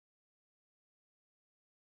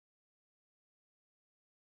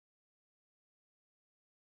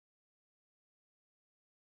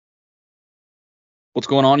What's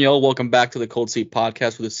going on, y'all? Welcome back to the Cold Seat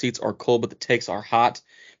Podcast, where the seats are cold but the takes are hot.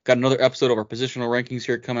 Got another episode of our positional rankings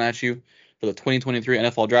here coming at you for the 2023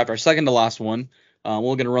 NFL Draft, our second to last one. We're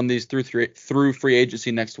going to run these through free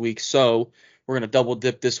agency next week, so we're going to double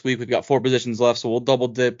dip this week. We've got 4 positions left, so we'll double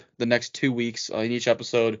dip the next 2 weeks in each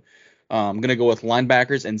episode. I'm going to go with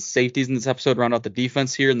linebackers and safeties in this episode, round out the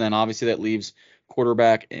defense here, and then obviously that leaves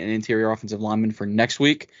quarterback and interior offensive lineman for next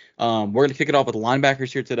week. We're going to kick it off with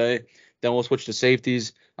linebackers here today. Then we'll switch to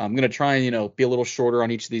safeties. I'm going to try and, be a little shorter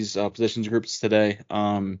on each of these positions groups today.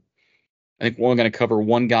 I think we're going to cover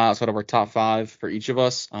one guy outside of our top five for each of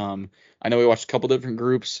us. I know we watched a couple different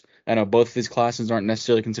groups. I know both of these classes aren't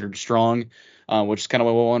necessarily considered strong, which is kind of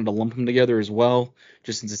why we wanted to lump them together as well,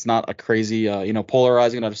 just since it's not a crazy,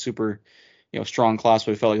 polarizing, not a super, strong class.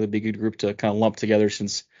 But we felt like it'd be a good group to kind of lump together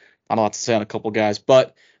since not a lot to say on a couple guys.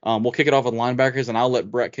 But we'll kick it off with linebackers, and I'll let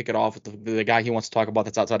Brett kick it off with the guy he wants to talk about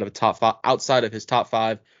that's outside of his top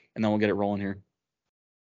five, and then we'll get it rolling here.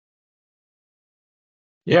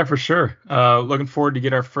 Yeah, for sure. Looking forward to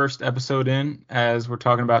get our first episode in as we're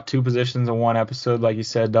talking about two positions in one episode. Like you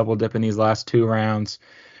said, double dipping these last two rounds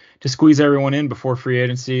to squeeze everyone in before free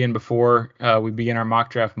agency and before we begin our mock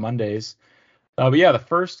draft Mondays. But yeah, the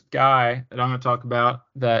first guy that I'm going to talk about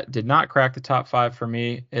that did not crack the top five for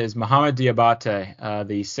me is Mohamed Diabate,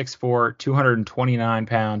 the 6'4",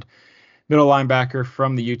 229-pound middle linebacker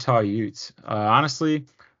from the Utah Utes. Honestly,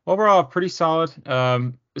 overall, pretty solid.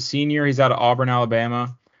 Senior, he's out of Auburn,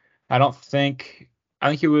 Alabama. I think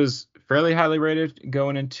he was fairly highly rated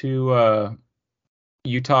going into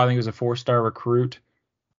Utah. I think he was a 4-star recruit.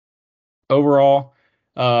 Overall,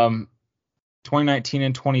 2019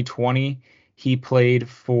 and 2020, he played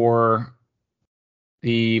for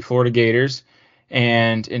the Florida Gators.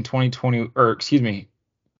 And in 3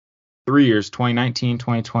 years, 2019,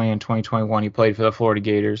 2020, and 2021, he played for the Florida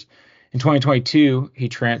Gators. In 2022, he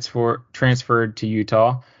transferred to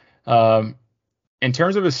Utah. In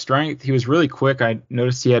terms of his strength, he was really quick. I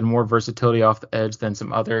noticed he had more versatility off the edge than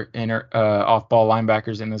some other off-ball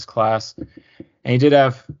linebackers in this class. And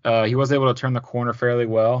he was able to turn the corner fairly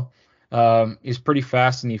well. He's pretty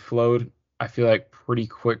fast and he flowed, I feel like, pretty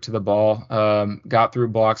quick to the ball. Got through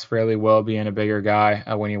blocks fairly well, being a bigger guy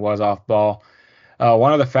when he was off ball.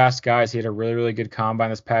 One of the fast guys. He had a really, really good combine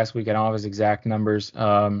this past week. I don't have his exact numbers.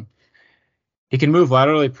 He can move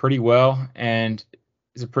laterally pretty well, and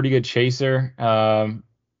he's a pretty good chaser.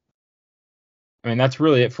 That's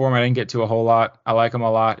really it for him. I didn't get to a whole lot. I like him a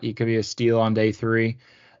lot. He could be a steal on day 3.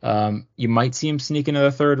 You might see him sneak into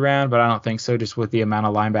the third round, but I don't think so, just with the amount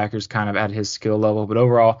of linebackers kind of at his skill level. But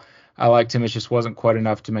overall, I liked him. It just wasn't quite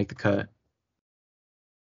enough to make the cut.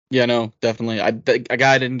 Yeah, no, definitely. A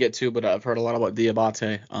guy I didn't get to, but I've heard a lot about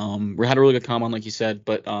Diabate. We had a really good combine, like you said,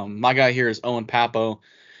 but my guy here is Owen Papo.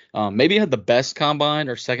 Maybe he had the best combine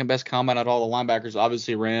or second best combine out of all the linebackers.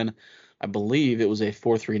 Obviously ran, I believe it was a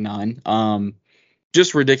 4.39.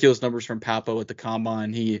 Just ridiculous numbers from Papo at the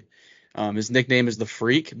combine. His nickname is the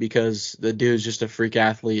Freak because the dude's just a freak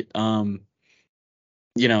athlete. So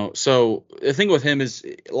the thing with him is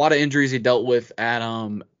a lot of injuries he dealt with at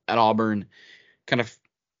Auburn, kind of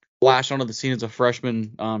flashed onto the scene as a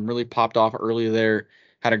freshman. Really popped off early there.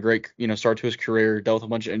 Had a great start to his career. Dealt with a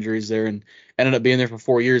bunch of injuries there and ended up being there for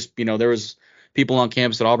 4 years. There was people on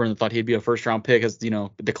campus at Auburn that thought he'd be a first round pick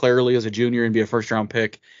declare early as a junior and be a first round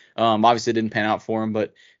pick. Obviously it didn't pan out for him,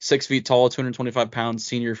 but 6 feet tall, 225 pounds,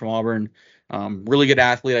 senior from Auburn. Really good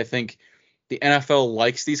athlete. I think the NFL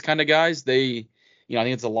likes these kind of guys. I think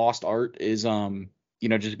it's a lost art is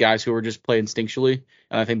just guys who are just play instinctually.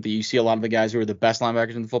 And I think that you see a lot of the guys who are the best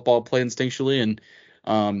linebackers in football play instinctually. And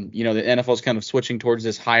the NFL is kind of switching towards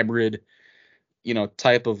this hybrid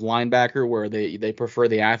type of linebacker where they prefer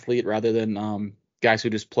the athlete rather than guys who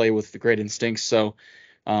just play with the great instincts. So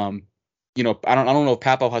I don't know if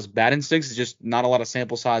Papo has bad instincts. It's just not a lot of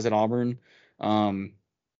sample size at Auburn. But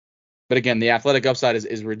again, the athletic upside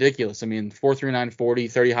is ridiculous. 4.39 40,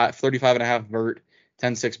 35 and a half vert,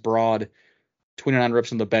 10.6 broad, 29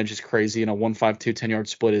 reps on the bench is crazy. 1.52 10-yard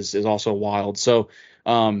split is also wild. So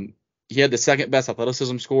he had the second best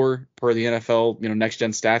athleticism score per the NFL next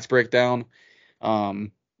gen stats breakdown.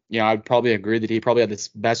 I'd probably agree that he probably had the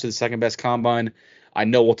best or the second best combine. I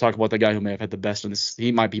know we'll talk about the guy who may have had the best in this.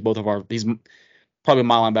 He might be he's probably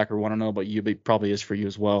my linebacker one. I don't know about you, but he probably is for you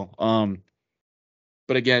as well.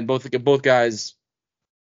 But again, both guys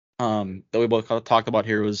that we both talked about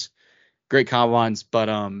here was great combines, but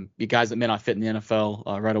the guys that may not fit in the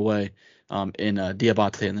NFL right away in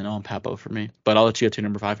Diabate and then Papo for me. But I'll let you get to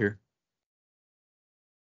number 5 here.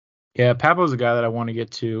 Yeah, Pablo's a guy that I want to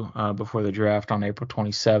get to before the draft on April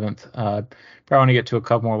 27th. Probably want to get to a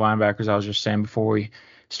couple more linebackers. I was just saying before we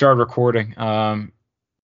started recording.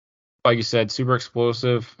 Like you said, super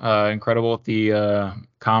explosive, incredible at the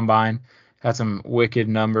combine. Had some wicked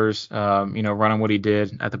numbers. Running what he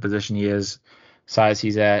did at the position he is, size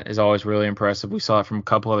he's at is always really impressive. We saw it from a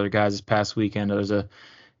couple other guys this past weekend. There's a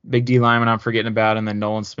big D lineman I'm forgetting about, and then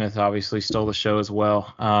Nolan Smith obviously stole the show as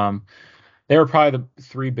well. They were probably the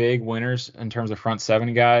three big winners in terms of front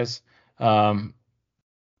seven guys. Um,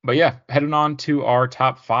 but yeah, heading on to our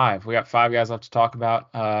top five. We got five guys left to talk about.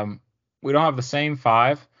 We don't have the same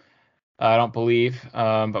five, I don't believe.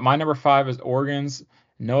 But my number five is Oregon's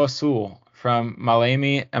Noah Sewell from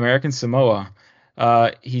Miami, American Samoa.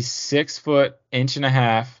 He's 6 foot inch and a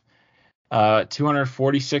half,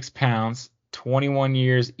 246 pounds, 21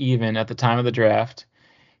 years even at the time of the draft.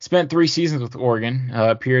 Spent 3 seasons with Oregon,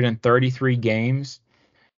 appeared in 33 games.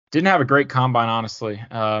 Didn't have a great combine, honestly.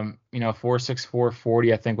 4.64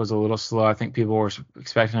 40, I think, was a little slow. I think people were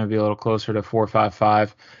expecting him to be a little closer to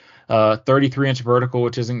 4.55. 33-inch vertical,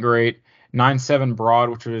 which isn't great. 9.7 broad,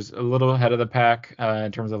 which was a little ahead of the pack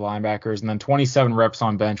in terms of linebackers. And then 27 reps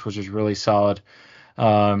on bench, which is really solid.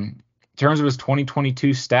 In terms of his 2022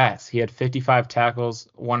 stats, he had 55 tackles,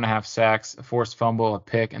 1.5 sacks, a forced fumble, a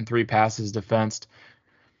pick, and 3 passes defensed.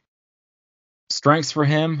 Strengths for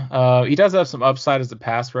him, he does have some upside as a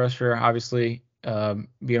pass rusher, obviously,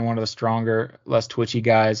 being one of the stronger, less twitchy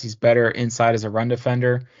guys. He's better inside as a run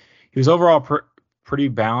defender. He was overall pretty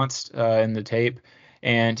balanced in the tape,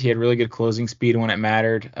 and he had really good closing speed when it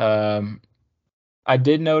mattered. I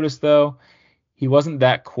did notice, though, he wasn't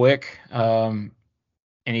that quick, and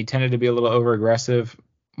he tended to be a little over aggressive,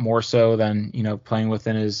 more so than playing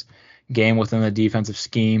within his game within the defensive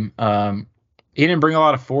scheme. He didn't bring a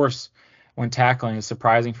lot of force when tackling. It's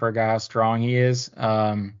surprising for a guy how strong he is.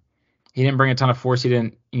 He didn't bring a ton of force. He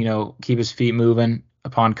didn't keep his feet moving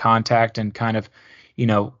upon contact, and kind of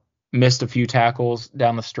missed a few tackles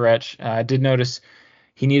down the stretch. I did notice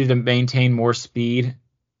he needed to maintain more speed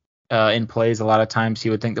in plays. A lot of times he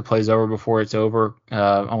would think the play's over before it's over,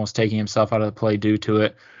 almost taking himself out of the play due to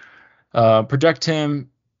it. Project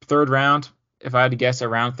him third round. If I had to guess,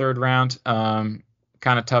 around third round. Kind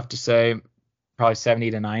of tough to say. Probably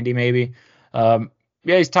 70 to 90 maybe. Yeah,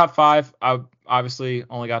 he's top five. I obviously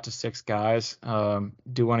only got to 6 guys.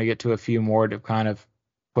 Do want to get to a few more to kind of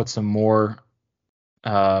put some more,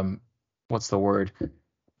 what's the word,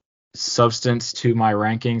 substance to my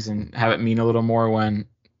rankings and have it mean a little more when,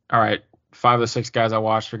 all right, 5 of the 6 guys I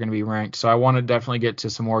watched are going to be ranked. So I want to definitely get to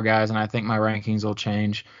some more guys, and I think my rankings will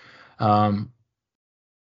change. But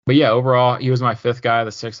yeah, overall, he was my 5th guy, the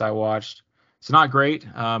 6th I watched. It's not great,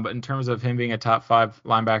 but in terms of him being a top 5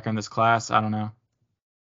 linebacker in this class, I don't know.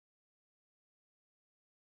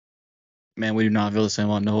 Man, we do not feel the same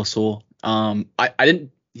about Noah Sewell. I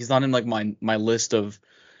didn't. He's not in like my list of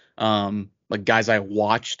like guys I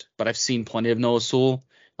watched, but I've seen plenty of Noah Sewell.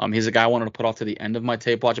 He's a guy I wanted to put off to the end of my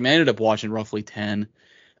tape watch. I mean, I ended up watching roughly 10.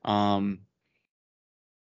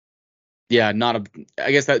 Yeah, not a.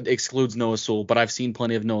 I guess that excludes Noah Sewell, but I've seen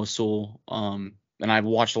plenty of Noah Sewell. And I've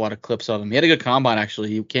watched a lot of clips of him. He had a good combine actually.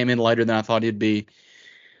 He came in lighter than I thought he'd be.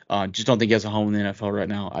 Just don't think he has a home in the NFL right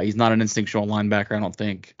now. He's not an instinctual linebacker, I don't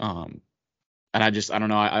think. And I don't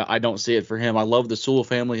know. I don't see it for him. I love the Sewell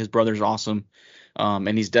family. His brother's awesome.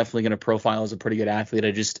 And he's definitely going to profile as a pretty good athlete.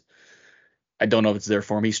 I don't know if it's there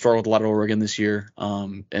for him. He struggled a lot at Oregon this year.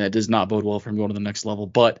 And it does not bode well for him going to the next level.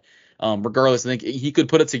 But regardless, I think he could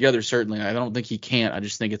put it together, certainly. I don't think he can't. I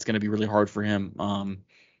just think it's going to be really hard for him.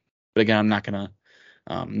 But again, I'm not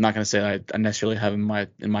gonna say I necessarily have him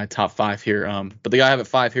in my top 5 here. But the guy I have at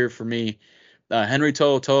 5 here for me, Henry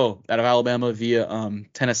To'oTo'o out of Alabama via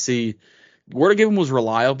Tennessee. Where to give him was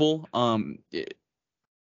reliable. Getting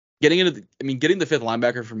the 5th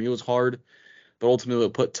linebacker for me was hard, but ultimately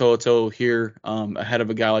it put To'oTo'o here ahead of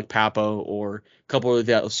a guy like Papo or a couple of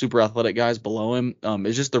the super athletic guys below him.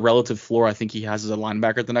 It's just the relative floor I think he has as a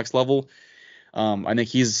linebacker at the next level. I think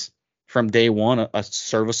he's from day one a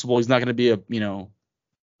serviceable. He's not going to be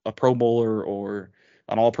a Pro Bowler or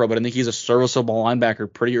an All Pro, but I think he's a serviceable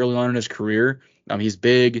linebacker pretty early on in his career. He's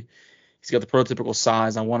big. He's got the prototypical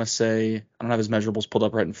size. I want to say I don't have his measurables pulled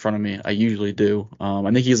up right in front of me. I usually do. I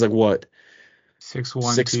think he's like what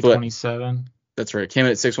 6'1", 6 foot. 227. That's right. Came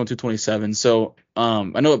in at 6'1", 227. So I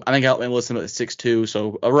think I listed him at 6'2",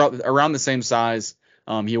 so around the same size.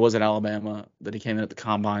 He was at Alabama that he came in at the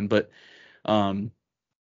combine, but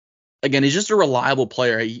again, he's just a reliable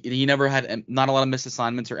player. He never had not a lot of missed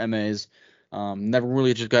assignments or MAs. Never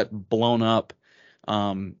really just got blown up.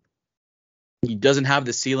 He doesn't have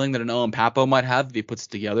the ceiling that an Owen Papo might have if he puts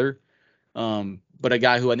it together. but a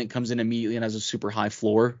guy who I think comes in immediately and has a super high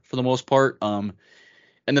floor for the most part.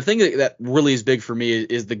 And the thing that really is big for me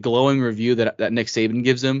is the glowing review that Nick Saban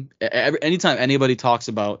gives him. Anytime anybody talks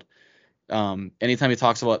about, anytime he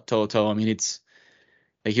talks about Toto, I mean, it's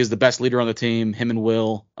like he was the best leader on the team, him and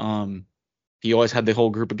Will. He always had the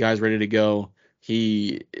whole group of guys ready to go.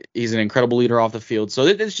 He's an incredible leader off the field. So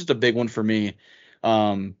it's just a big one for me.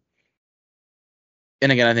 Um,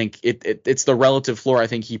 and again, I think it's the relative floor I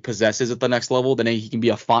think he possesses at the next level. Then he can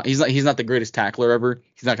be he's not the greatest tackler ever.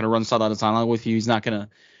 He's not going to run sideline to sideline with you. He's not going to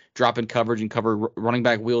drop in coverage and cover running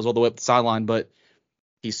back wheels all the way up the sideline. But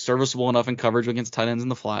he's serviceable enough in coverage against tight ends in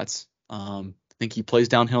the flats. I think he plays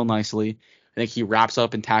downhill nicely. I think he wraps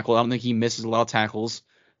up and tackle. I don't think he misses a lot of tackles.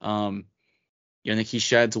 I think he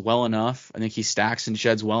sheds well enough. I think he stacks and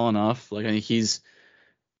sheds well enough. Like I think he's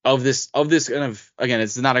of this kind of, again,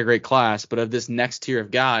 it's not a great class, but of this next tier of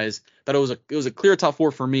guys, that it was a clear top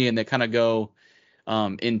 4 for me, and they kind of go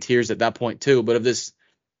in tiers at that point too. But of this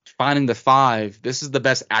finding the 5, this is the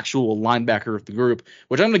best actual linebacker of the group,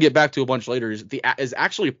 which I'm going to get back to a bunch later. Is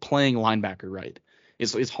actually playing linebacker right.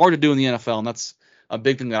 It's hard to do in the NFL, and that's a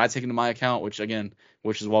big thing that I take into my account. Which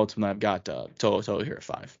is why I've got Toto here at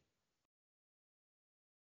 5.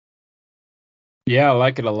 Yeah, I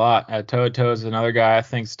like it a lot. Toto is another guy I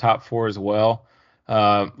think's top 4 as well.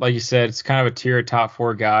 Like you said, it's kind of a tier of top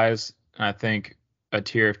 4 guys, and I think a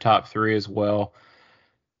tier of top 3 as well.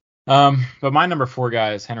 But my number 4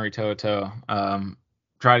 guy is Henry Toto.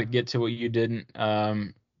 Try to get to what you didn't.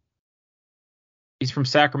 He's from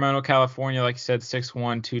Sacramento, California, like you said,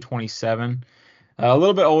 6'1", 227. A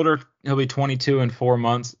little bit older. He'll be 22 in 4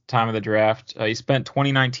 months, time of the draft. He spent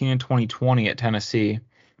 2019 and 2020 at Tennessee,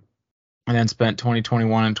 and then spent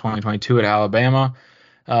 2021 and 2022 at Alabama.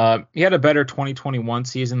 He had a better 2021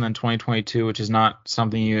 season than 2022, which is not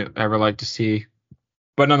something you ever like to see.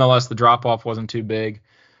 But nonetheless, the drop-off wasn't too big.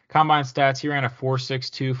 Combine stats, he ran a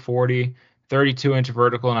 4.62 40, 32-inch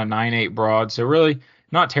vertical, and a 9.8 broad. So really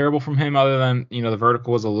not terrible from him, other than, the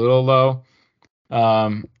vertical was a little low.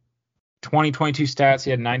 2022 stats,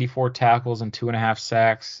 he had 94 tackles and 2.5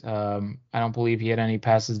 sacks. I don't believe he had any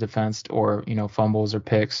passes defensed or, fumbles or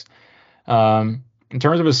picks. In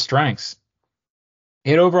terms of his strengths,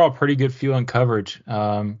 he had overall pretty good feel and coverage.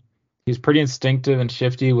 He was pretty instinctive and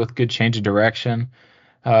shifty with good change of direction.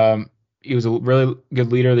 He was a really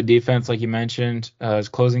good leader of the defense, like you mentioned. His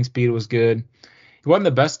closing speed was good. He wasn't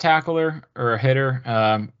the best tackler or a hitter.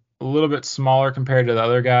 A little bit smaller compared to the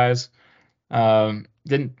other guys.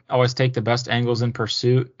 Didn't always take the best angles in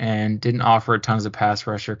pursuit, and didn't offer tons of pass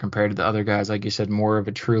rusher compared to the other guys. Like you said, more of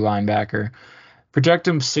a true linebacker. Project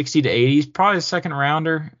him 60 to 80. He's probably a second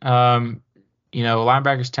rounder.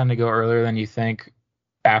 Linebackers tend to go earlier than you think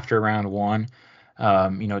after round 1.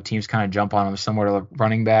 Teams kind of jump on him similar to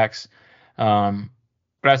running backs. But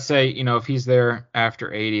I'd say, if he's there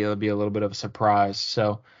after 80, it'll be a little bit of a surprise.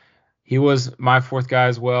 So he was my 4th guy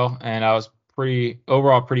as well, and I was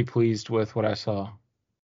overall pretty pleased with what I saw.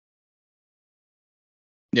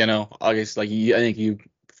 I guess I think you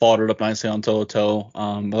followed it up nicely on Toto.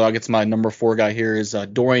 But I guess my number 4 guy here is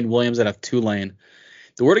Dorian Williams out of Tulane.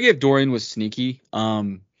 The word I gave Dorian was sneaky.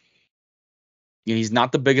 He's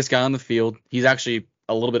not the biggest guy on the field. He's actually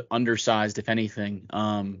a little bit undersized, if anything.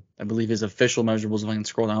 I believe his official measurables, if I can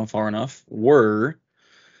scroll down far enough, let's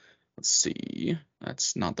see,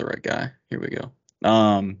 that's not the right guy. Here we go.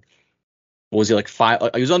 What was he, like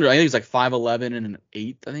 5? He was under. I think he was like 5'11" and an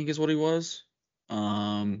 8. I think is what he was.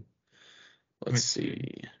 Let's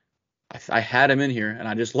see. I had him in here and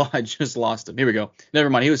I just lost him. Here we go. Never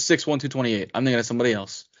mind. He was 6'1", 228. I'm thinking of somebody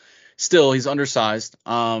else. Still, he's undersized.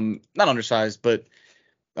 Not undersized, but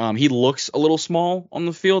he looks a little small on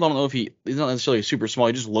the field. I don't know if he's not necessarily super small.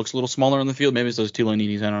 He just looks a little smaller on the field. Maybe it's those Tulane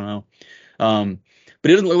knees. I don't know. But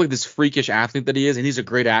he doesn't look like this freakish athlete that he is, and he's a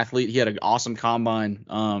great athlete. He had an awesome combine.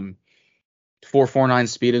 4.49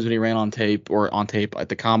 speed is when he ran on tape at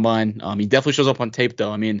the combine. He definitely shows up on tape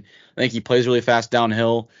though. I mean, I think he plays really fast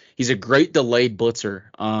downhill. He's a great delayed blitzer.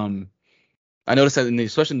 I noticed that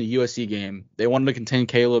especially in the USC game, they wanted to contain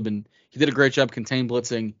Caleb, and he did a great job contain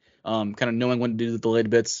blitzing, kind of knowing when to do the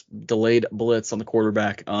delayed blitz on the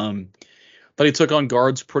quarterback. But he took on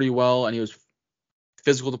guards pretty well, and he was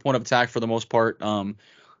physical at the point of attack for the most part. But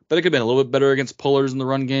it could have been a little bit better against pullers in the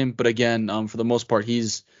run game. But again, for the most part,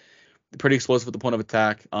 he's pretty explosive at the point of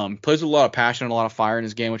attack. Plays with a lot of passion and a lot of fire in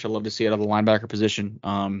his game, which I love to see out of the linebacker position.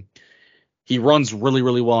 He runs really,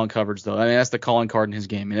 really well in coverage, though. I mean, that's the calling card in his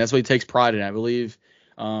game, and that's what he takes pride in, I believe.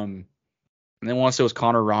 And then once it was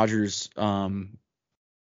Connor Rogers,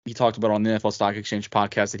 he talked about on the NFL Stock Exchange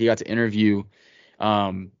podcast that he got to interview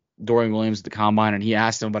Dorian Williams at the combine, and he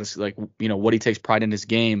asked him about his, like, what he takes pride in his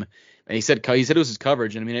game, and he said it was his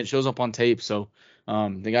coverage, and I mean it shows up on tape. So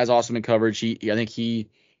the guy's awesome in coverage. I think he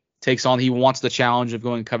he wants the challenge of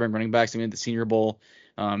going covering running backs. I mean, at the Senior Bowl,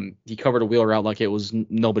 he covered a wheel route like it was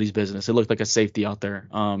nobody's business. It looked like a safety out there,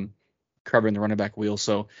 covering the running back wheel.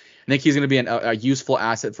 So I think he's going to be a useful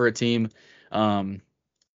asset for a team.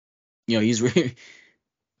 He's really,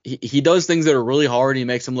 he does things that are really hard. He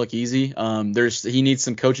makes them look easy. He needs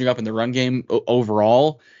some coaching up in the run game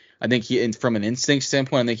overall. I think from an instinct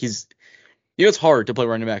standpoint, I think he's, it's hard to play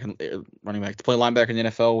running back to play linebacker in the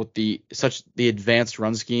NFL with the advanced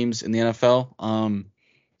run schemes in the NFL.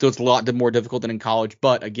 So it's a lot more difficult than in college.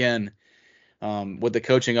 But again, with the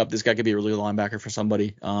coaching up, this guy could be a really good linebacker for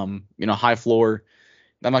somebody. High floor.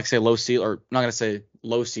 I'm not gonna say low ceiling, or not gonna say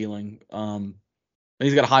low ceiling.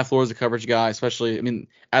 He's got a high floor as a coverage guy, especially. I mean,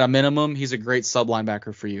 at a minimum, he's a great sub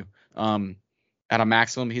linebacker for you. At a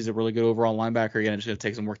maximum, he's a really good overall linebacker. Again, it's going to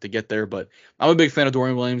take some work to get there, but I'm a big fan of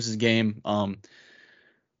Dorian Williams' game.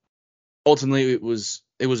 Ultimately, it was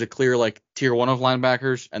a clear like tier 1 of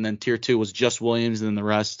linebackers, and then tier 2 was just Williams, and then the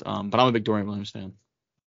rest. But I'm a big Dorian Williams fan.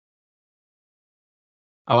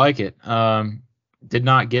 I like it. Did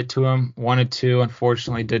not get to him. Wanted to,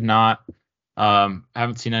 unfortunately, did not.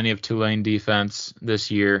 Haven't seen any of Tulane defense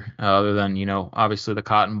this year, other than obviously the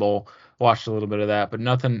Cotton Bowl. Watched a little bit of that, but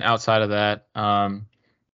nothing outside of that. But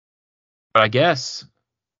I guess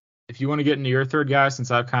if you want to get into your third guy,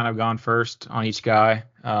 since I've kind of gone first on each guy,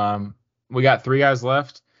 we got 3 guys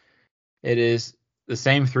left. It is the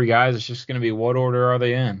same 3 guys. It's just going to be what order are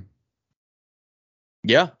they in?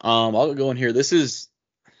 Yeah, I'll go in here. This is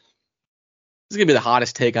gonna be the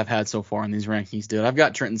hottest take I've had so far in these rankings, dude. I've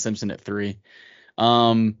got Trenton Simpson at 3.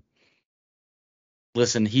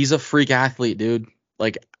 Listen, he's a freak athlete, dude.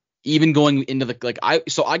 Like, even going into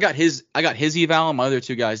I got his eval and my other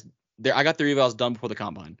 2 guys there. I got their evals done before the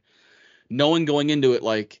combine, knowing going into it,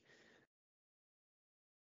 like,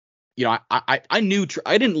 I knew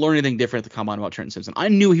I didn't learn anything different at the combine about Trenton Simpson. I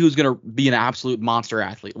knew he was gonna be an absolute monster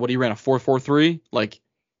athlete. What, he ran a 4.43? Like,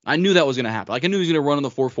 I knew that was gonna happen. Like, I knew he was gonna run in the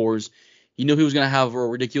 4.4s. You knew he was gonna have a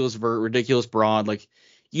ridiculous ridiculous broad. Like,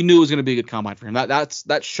 you knew it was gonna be a good combine for him.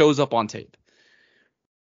 That shows up on tape.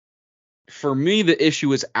 For me, the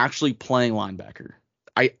issue is actually playing linebacker.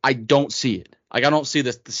 I don't see it. Like, I don't see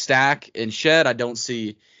the stack and shed. I don't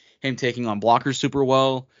see him taking on blockers super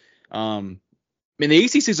well. I mean, the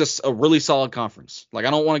ACC is a really solid conference. Like,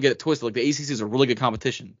 I don't want to get it twisted. Like, the ACC is a really good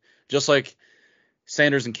competition. Just like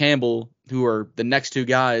Sanders and Campbell, who are the next 2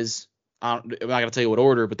 guys. I'm not going to tell you what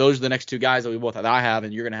order, but those are the next 2 guys that I have,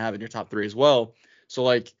 and you're going to have in your top 3 as well. So,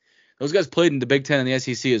 like, those guys played in the Big Ten and the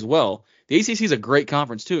SEC as well. The ACC is a great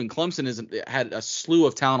conference too, and Clemson had a slew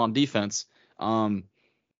of talent on defense.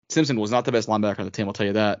 Simpson was not the best linebacker on the team, I'll tell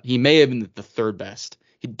you that. He may have been the 3rd best.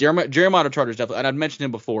 Jeremiah Trotter's definitely, and I'd mentioned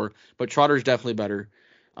him before, but Trotter's definitely better.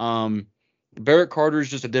 Barrett Carter's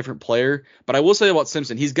just a different player. But I will say about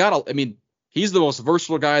Simpson, he's the most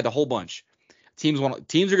versatile guy of the whole bunch. Teams are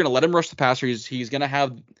going to let him rush the passer. He's going to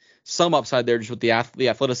have some upside there just with the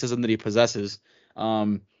athleticism that he possesses.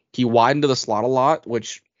 He widened to the slot a lot,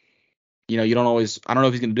 which, you don't always, I don't know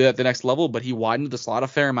if he's going to do that at the next level, but he widened the slot a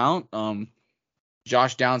fair amount.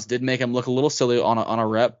 Josh Downs did make him look a little silly on a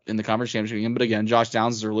rep in the conference championship game, but again, Josh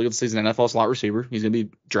Downs is a really good season NFL slot receiver. He's going to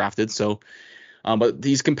be drafted, so, but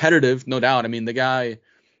he's competitive, no doubt. I mean, the guy,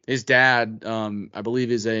 his dad, I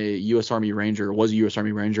believe, is a U.S. Army Ranger, was a U.S.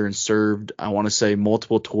 Army Ranger, and served, I want to say,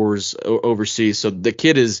 multiple tours overseas. So the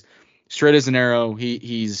kid is straight as an arrow.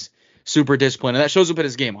 He's super disciplined, and that shows up in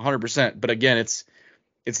his game 100%. But again, it's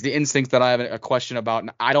the instinct that I have a question about,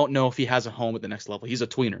 and I don't know if he has a home at the next level. He's a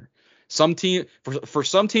tweener. For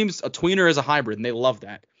some teams, a tweener is a hybrid, and they love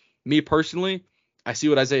that. Me personally, I see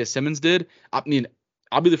what Isaiah Simmons did. I mean,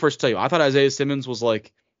 I'll be the first to tell you, I thought Isaiah Simmons was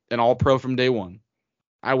like an all-pro from day one.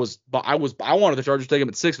 I wanted the Chargers to take him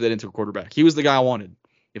at 6 if they didn't take a quarterback. He was the guy I wanted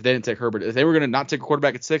if they didn't take Herbert. If they were going to not take a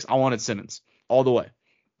quarterback at 6, I wanted Simmons all the way.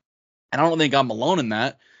 And I don't think I'm alone in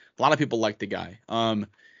that. A lot of people like the guy.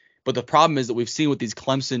 But the problem is that we've seen with these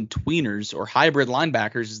Clemson tweeners or hybrid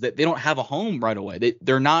linebackers is that they don't have a home right away.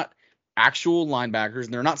 They're not actual linebackers,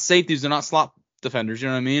 and they're not safeties. They're not slot defenders. You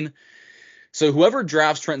know what I mean? So whoever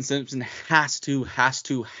drafts Trenton Simpson has to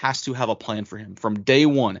have a plan for him from day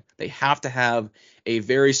one. They have to have a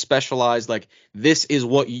very specialized, like, this is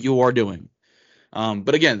what you are doing.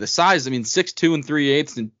 But again, the size, I mean, 6'2" and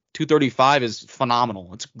 3/8 and 235 is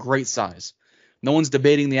phenomenal. It's great size. No one's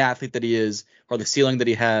debating the athlete that he is or the ceiling that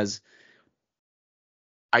he has.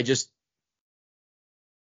 I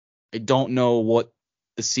don't know what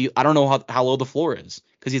I don't know how low the floor is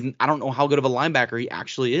because I don't know how good of a linebacker he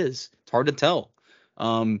actually is. It's hard to tell.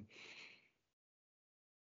 So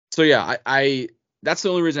yeah, I that's the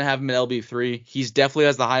only reason I have him at LB3. He's definitely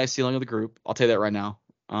has the highest ceiling of the group. I'll tell you that right now.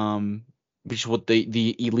 Because what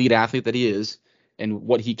the elite athlete that he is and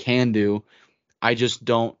what he can do, I just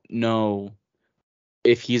don't know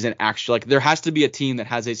if he's an actual, like, there has to be a team that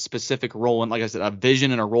has a specific role and, like I said, a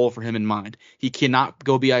vision and a role for him in mind. He cannot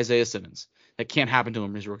go be Isaiah Simmons. That can't happen to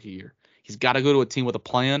him his rookie year. He's got to go to a team with a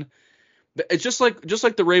plan. It's just like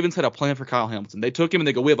the Ravens had a plan for Kyle Hamilton. They took him and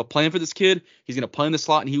they go, we have a plan for this kid. He's gonna play in the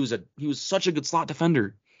slot, and he was such a good slot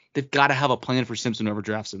defender. They've got to have a plan for Simpson whoever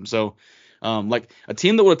drafts him. So, like a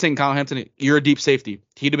team that would have taken Kyle Hamilton, you're a deep safety.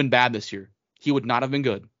 He'd have been bad this year. He would not have been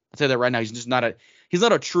good. I'll tell you that right now. He's not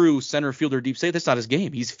a true center fielder deep safety. That's not his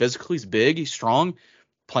game. He's physical. He's big. He's strong.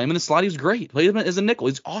 Play him in the slot. He was great. Play him as a nickel.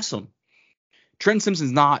 He's awesome. Trenton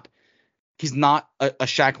Simpson's not. He's not a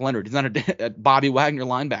Shaq Leonard. He's not a Bobby Wagner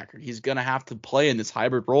linebacker. He's going to have to play in this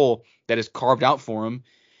hybrid role that is carved out for him.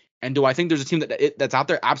 And do I think there's a team that's out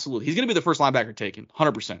there? Absolutely. He's going to be the first linebacker taken,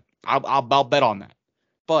 100%. I'll bet on that.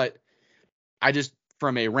 But I just,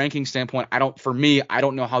 from a ranking standpoint, I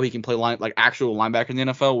don't know how he can play like actual linebacker in the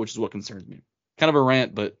NFL, which is what concerns me. Kind of a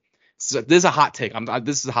rant, but this is a hot take.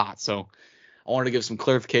 This is hot. So I wanted to give some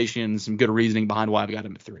clarification, some good reasoning behind why I've got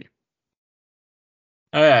him at 3.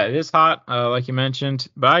 Oh, yeah, it is hot, like you mentioned,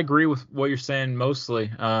 but I agree with what you're saying mostly.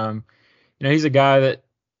 He's a guy that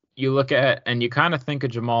you look at and you kind of think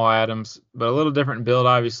of Jamal Adams, but a little different build,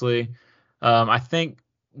 obviously. I think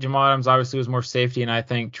Jamal Adams obviously was more safety, and I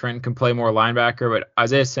think Trent can play more linebacker, but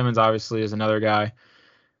Isaiah Simmons obviously is another guy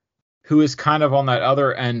who is kind of on that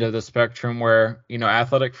other end of the spectrum where,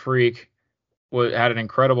 athletic freak, had an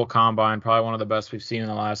incredible combine, probably one of the best we've seen in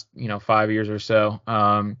the last, 5 years or so.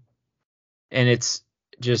 And it's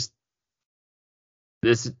just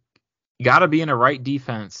this got to be in a right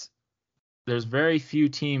defense. There's very few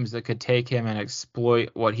teams that could take him and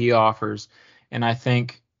exploit what he offers. And I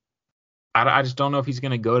think I just don't know if he's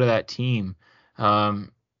going to go to that team. I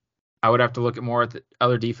would have to look at more at the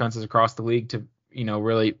other defenses across the league to,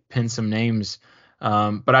 really pin some names.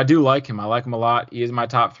 But I do like him. I like him a lot. He is my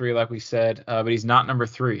top 3, like we said, but he's not number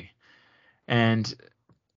 3. And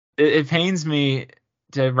it pains me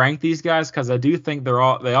to rank these guys because I do think they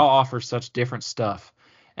all offer such different stuff,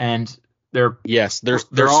 and they're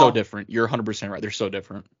so different. You're 100% right. They're so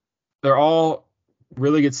different. They're all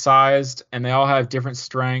really good sized, and they all have different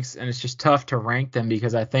strengths, and it's just tough to rank them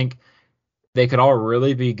because I think they could all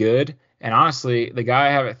really be good. And honestly, the guy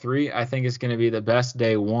I have at 3, I think is going to be the best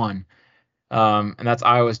day 1, and that's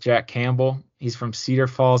Iowa's Jack Campbell. He's from Cedar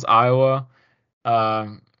Falls, Iowa.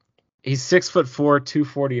 He's 6'4",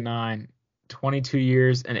 249. 22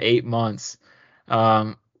 years and 8 months.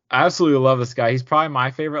 I absolutely love this guy. He's probably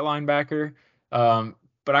my favorite linebacker, but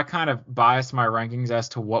I kind of bias my rankings as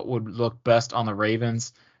to what would look best on the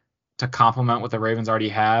Ravens to complement what the Ravens already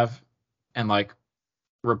have and like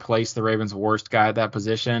replace the Ravens' worst guy at that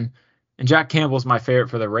position. And Jack Campbell's my favorite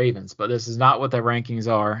for the Ravens, but this is not what the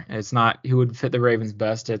rankings are. It's not who would fit the Ravens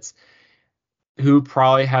best. It's who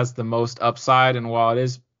probably has the most upside. And while it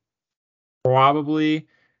is probably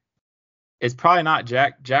it's probably not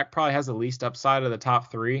Jack. Jack probably has the least upside of the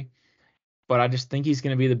top 3, but I just think he's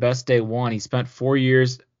going to be the best day 1. He spent 4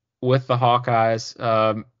 years with the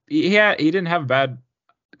Hawkeyes. He didn't have a bad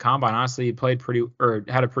combine. Honestly, he played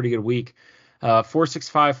had a pretty good week.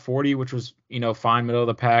 4.65 40, which was fine, middle of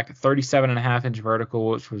the pack. 37.5-inch vertical,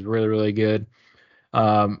 which was really really good.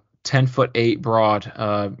 10'8" broad.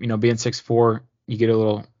 Being 6'4", you get a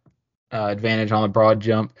little advantage on the broad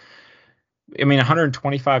jump.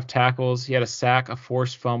 125 tackles. He had a sack, a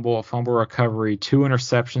forced fumble, a fumble recovery, 2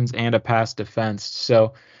 interceptions, and a pass defense.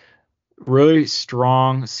 So really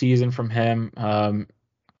strong season from him. I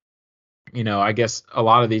guess a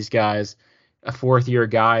lot of these guys, a 4th-year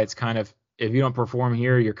guy, it's kind of, if you don't perform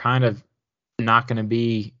here, you're kind of not going to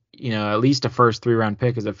be, at least a first 3-round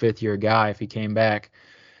pick as a 5th-year guy if he came back.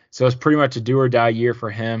 So it's pretty much a do or die year for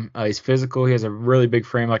him. He's physical. He has a really big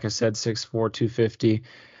frame, like I said, 6'4", 250.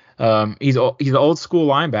 He's an old school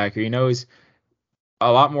linebacker. He's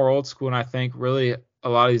a lot more old school than I think really a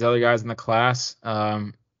lot of these other guys in the class.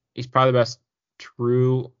 He's probably the best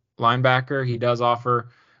true linebacker. He does offer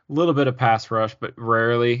a little bit of pass rush, but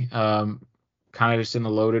rarely. Kind of just in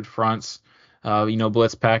the loaded fronts.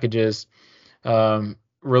 Blitz packages.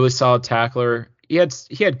 Really solid tackler. He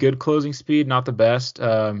had good closing speed, not the best.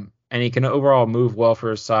 And he can overall move well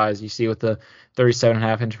for his size. You see with the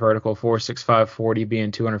 37.5-inch vertical, 4.65 40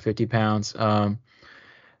 being 250 pounds. I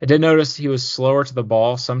did notice he was slower to the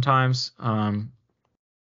ball sometimes, on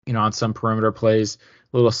some perimeter plays,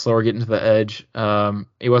 a little slower getting to the edge.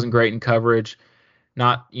 He wasn't great in coverage,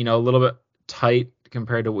 not, a little bit tight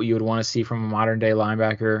compared to what you would want to see from a modern day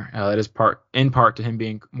linebacker. That is in part to him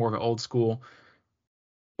being more of an old school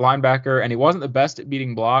linebacker, and he wasn't the best at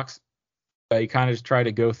beating blocks. He kind of just tried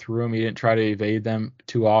to go through them. He didn't try to evade them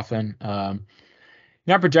too often.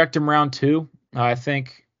 Not project him round two. I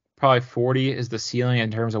think probably 40 is the ceiling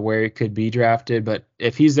in terms of where he could be drafted. But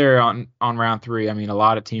if he's there on round three, I mean, a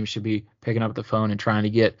lot of teams should be picking up the phone and trying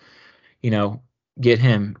to you know, get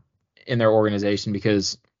him in their organization,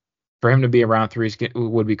 because for him to be around three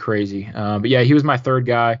would be crazy. But yeah, he was my third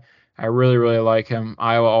guy. I really, really like him.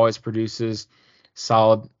 Iowa always produces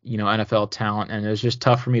solid, NFL talent, and it was just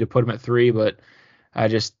tough for me to put him at three. But I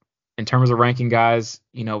just, in terms of ranking guys,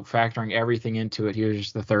 factoring everything into it, he was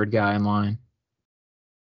just the third guy in line.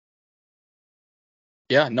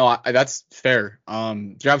 Yeah, no, that's fair.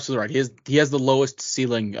 You're absolutely right. He has the lowest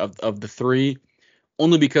ceiling of the three,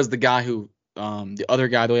 only because the other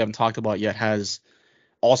guy that we haven't talked about yet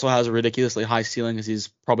also has a ridiculously high ceiling, because he's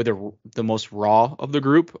probably the most raw of the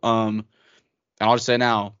group. And I'll just say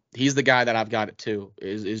now, he's the guy that I've got it too.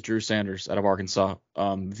 Is Drew Sanders out of Arkansas,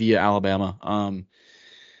 via Alabama.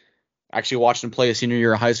 Actually watched him play a senior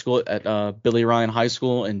year of high school at Billy Ryan High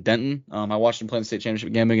School in Denton. I watched him play in the state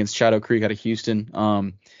championship game against Shadow Creek out of Houston.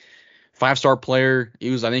 5-star player.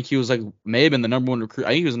 I think he was like, may have been the number one recruit. I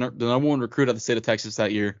think he was the number one recruit at the state of Texas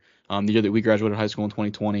that year. The year that we graduated high school in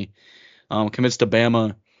 2020. Commits to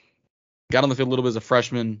Bama. Got on the field a little bit as a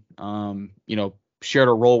freshman. Shared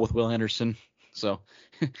a role with Will Anderson. So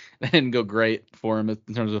that didn't go great for him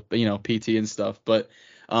in terms of, PT and stuff. But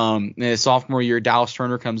in his sophomore year, Dallas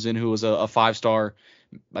Turner comes in, who was a 5-star,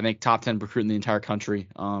 I think top 10 recruit in the entire country.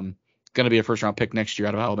 Going to be a first round pick next year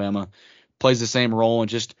out of Alabama. Plays the same role, and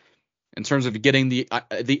just in terms of getting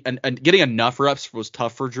getting enough reps was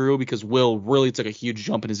tough for Drew, because Will really took a huge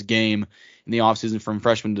jump in his game in the offseason from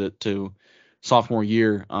freshman to sophomore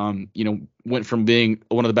year. Went from being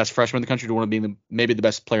one of the best freshmen in the country to one of being maybe the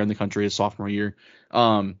best player in the country his sophomore year.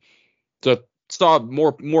 So saw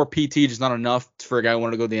more PT, just not enough for a guy who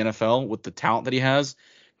wanted to go to the NFL with the talent that he has.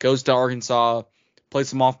 Goes to Arkansas, plays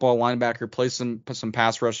some off-ball linebacker, plays some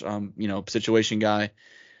pass rush,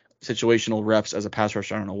 situational reps as a pass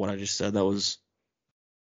rusher. I don't know what I just said. That was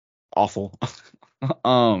awful.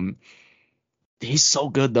 He's so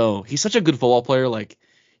good though. He's such a good football player. Like,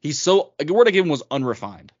 a good word I gave him was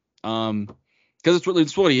unrefined. Because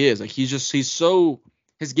it's what he is. Like,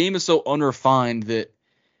 his game is so unrefined that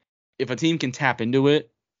if a team can tap into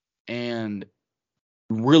it and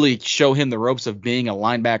really show him the ropes of being a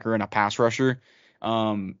linebacker and a pass rusher,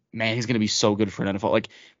 man, he's gonna be so good for an NFL. Like,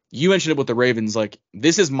 you mentioned it with the Ravens. Like,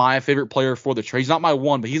 this is my favorite player for the Chargers. He's not my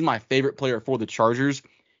one, but he's my favorite player for the Chargers,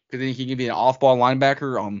 because then he can be an off-ball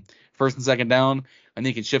linebacker on first and second down, and then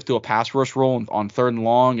he can shift to a pass rush role on third and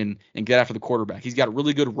long and get after the quarterback. He's got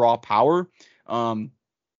really good raw power.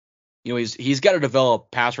 He's got to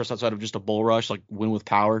develop pass rush outside of just a bull rush, like win with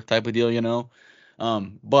power type of deal.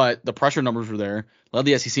 But the pressure numbers were there. Led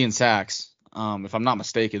the SEC in sacks, if I'm not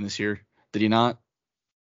mistaken, this year. Did he not?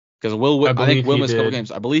 Because I think believe Will he missed a couple did.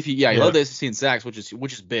 games. I believe he led the SEC in sacks, which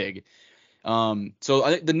is big. So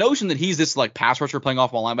I think the notion that he's this like pass rusher playing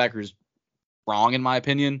off ball linebacker is wrong in my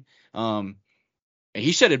opinion.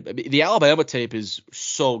 He shedded the Alabama tape is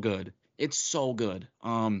so good. It's so good.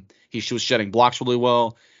 He was shedding blocks really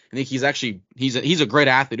well. I think he's a great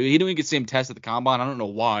athlete. He didn't even get the same test at the combine. I don't know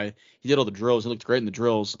why. He did all the drills. He looked great in the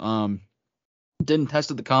drills. Didn't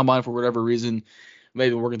test at the combine for whatever reason.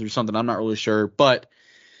 Maybe working through something. I'm not really sure. But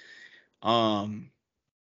I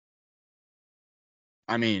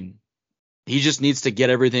mean, he just needs to get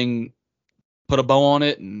everything, put a bow on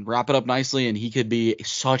it, and wrap it up nicely, and he could be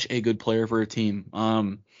such a good player for a team.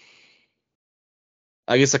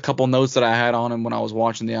 I guess a couple notes that I had on him when I was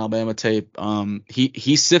watching the Alabama tape.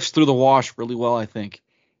 He sifts through the wash really well, I think.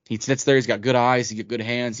 He sits there. He's got good eyes. He's got good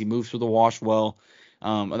hands. He moves through the wash well.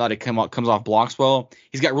 I thought he comes off blocks well.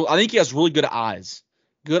 I think he has really good eyes.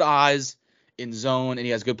 Good eyes in zone, and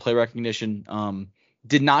he has good play recognition.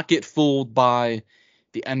 Did not get fooled by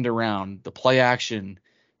the end around, the play action,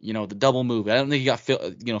 the double move. I don't think he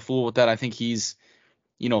got fooled with that. I think he's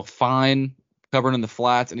fine covering in the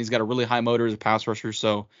flats, and he's got a really high motor as a pass rusher.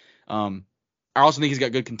 So I also think he's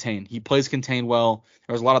got good contain. He plays contain well.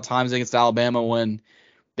 There was a lot of times against Alabama when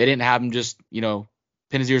they didn't have him just, pin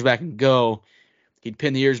his ears back and go. He'd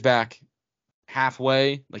pin the ears back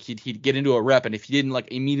halfway. Like, he'd get into a rep, and if he didn't,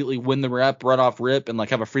 like, immediately win the rep right off rip and,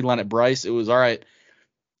 like, have a free line at Bryce, it was all right.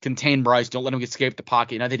 Contain Bryce. Don't let him escape the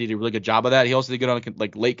pocket. And I think he did a really good job of that. He also did good on,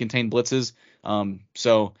 like, late contained blitzes.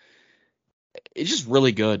 So it's just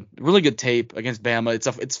really good tape against Bama.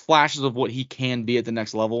 It's flashes of what he can be at the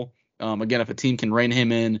next level. Again, if a team can rein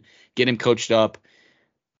him in, get him coached up,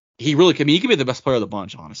 he really can. I mean, he could be the best player of the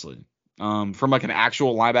bunch, honestly. From like an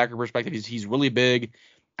actual linebacker perspective, he's really big.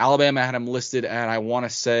 Alabama had him listed at, I want to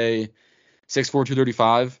say, 6'4",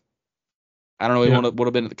 235. I don't know. He Yeah. would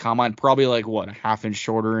have been at the combine, probably like what, a half inch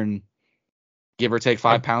shorter and give or take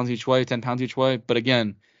 5 pounds each way, 10 pounds each way. But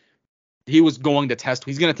again, he's going to test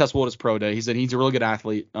well at his pro day. He said he's a really good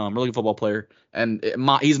athlete, really good football player, and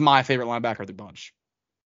he's my favorite linebacker of the bunch.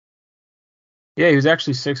 Yeah, he was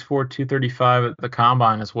actually 6'4", 235 at the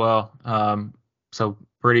combine as well. So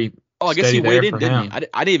pretty Oh, I guess he steady weighed there in, for didn't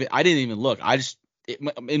he? him. I didn't even look.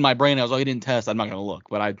 In my brain, I was like, he didn't test. I'm not gonna look,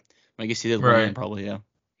 but I guess he did weigh in Right. probably. Yeah.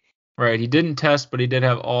 Right. He didn't test, but he did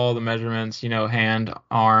have all the measurements, hand,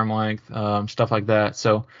 arm length, stuff like that.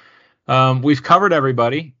 So we've covered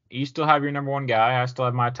everybody. You still have your number one guy. I still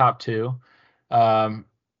have my top two. Um,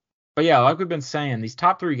 but yeah, like we've been saying, these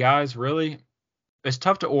top three guys really, it's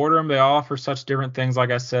tough to order them. They all offer such different things,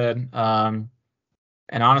 like I said. And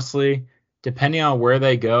honestly, depending on where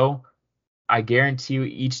they go, I guarantee you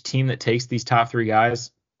each team that takes these top three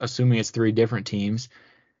guys, assuming it's three different teams,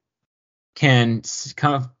 can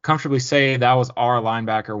kind of comfortably say that was our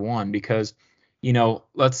linebacker one because,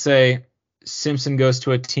 let's say Simpson goes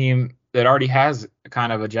to a team that already has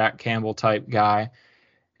kind of a Jack Campbell type guy,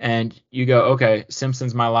 and you go, okay,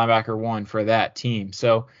 Simpson's my linebacker one for that team.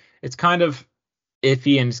 So it's kind of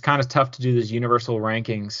iffy and it's kind of tough to do these universal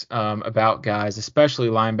rankings about guys, especially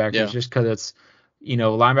linebackers, Yeah. just because it's,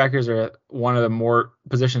 linebackers are one of the more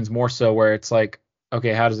positions more so where it's like,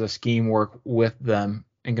 okay, how does the scheme work with them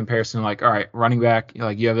in comparison to like, all right, running back,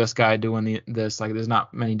 like you have this guy doing this, like there's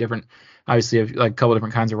not many different, obviously, you have like a couple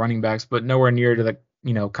different kinds of running backs, but nowhere near to the,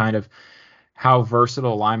 kind of how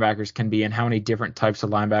versatile linebackers can be and how many different types of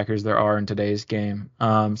linebackers there are in today's game.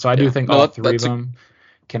 So I do Yeah. think No, all three of them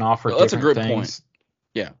can offer that's a different great point. things.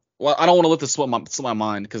 Yeah. Well, I don't want to let this slip my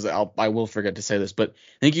mind because I will forget to say this, but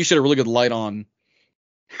I think you shed a really good light on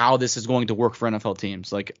how this is going to work for NFL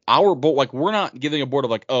teams. Like our board, like we're not giving a board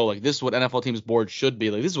of like, oh, like this is what NFL teams board should be.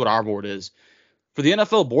 Like this is what our board is. For the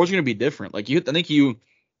NFL, boards are going to be different. Like I think you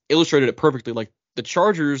illustrated it perfectly. Like the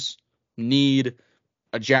Chargers need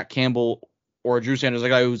a Jack Campbell or a Drew Sanders, a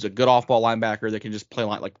guy who's a good off-ball linebacker that can just play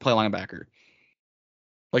linebacker.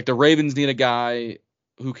 Like the Ravens need a guy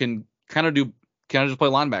who can kind of just play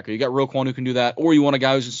linebacker. You got Roquan who can do that, or you want a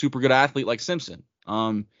guy who's a super good athlete like Simpson.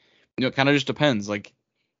 It kind of just depends. Like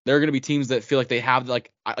there are going to be teams that feel like they have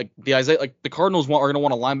like the Cardinals are going to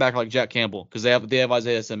want a linebacker like Jack Campbell because they have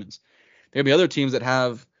Isaiah Simmons. There'll be other teams that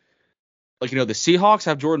have the Seahawks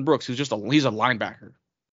have Jordan Brooks who's he's a linebacker.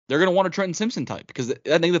 They're going to want a Trenton Simpson type because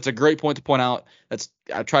I think that's a great point to point out.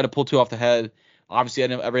 I try to pull two off the head. Obviously, I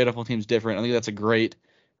know every NFL team is different. I think that's a great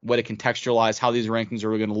way to contextualize how these rankings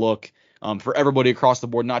are going to look for everybody across the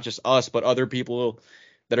board, not just us, but other people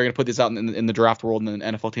that are going to put this out in the draft world and the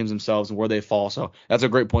NFL teams themselves and where they fall. So that's a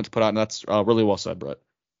great point to put out, and that's really well said, Brett.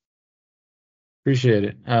 Appreciate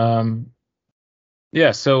it.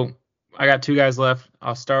 Yeah, so I got two guys left.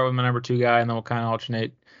 I'll start with my number two guy, and then we'll kind of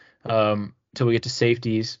alternate till we get to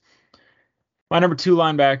safeties. My number two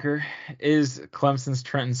linebacker is Clemson's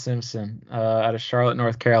Trenton Simpson out of Charlotte,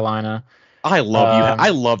 North Carolina. I love you. I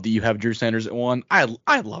Um, love that you have Drew Sanders at one. I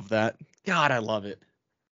love that. God, I love it.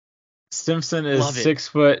 Simpson is Love it. 6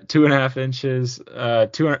 foot 2.5 inches,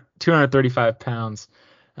 235 pounds,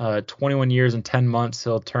 21 years and 10 months.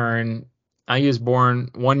 He'll turn. He was born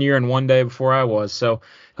 1 year and 1 day before I was, so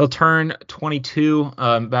he'll turn 22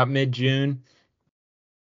 about mid-June.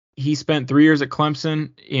 He spent 3 years at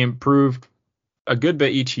Clemson. He improved a good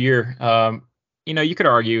bit each year. You could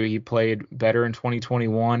argue he played better in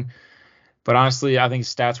 2021, but honestly, I think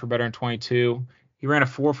his stats were better in 22. He ran a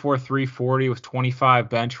 4.43 40 with 25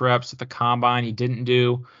 bench reps at the combine. He didn't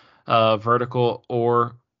do vertical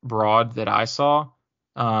or broad that I saw.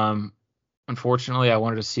 Um, Unfortunately, I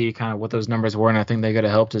wanted to see kind of what those numbers were, and I think they could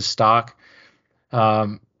have helped his stock.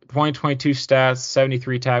 2022 stats: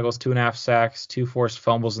 73 tackles, 2.5 sacks, 2 forced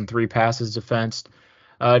fumbles, and 3 passes defensed.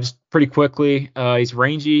 Just pretty quickly, he's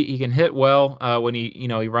rangy. He can hit well when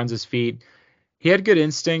he runs his feet. He had good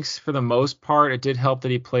instincts for the most part. It did help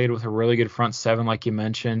that he played with a really good front seven, like you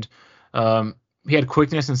mentioned. He had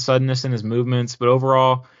quickness and suddenness in his movements, but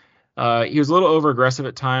overall, he was a little over aggressive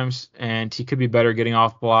at times, and he could be better getting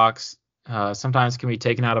off blocks. Sometimes can be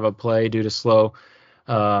taken out of a play due to slow,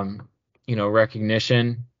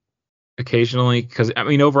 recognition occasionally. Because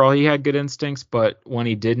overall he had good instincts, but when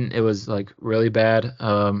he didn't, it was like really bad.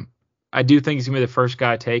 I do think he's gonna be the first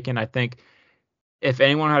guy taken. I think if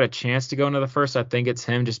anyone had a chance to go into the first, I think it's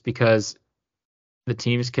him, just because the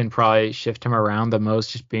teams can probably shift him around the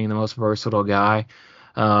most, just being the most versatile guy.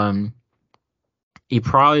 Um, he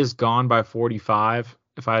probably is gone by 45.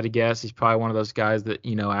 If I had to guess, he's probably one of those guys that,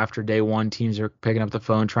 after day one, teams are picking up the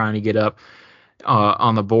phone trying to get up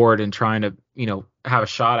on the board and trying to, have a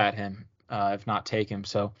shot at him, if not take him.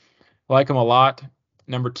 So I like him a lot.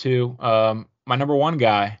 Number two, my number one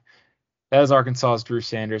guy, that is Arkansas's Drew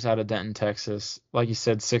Sanders out of Denton, Texas. Like you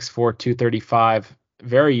said, 6'4", 235,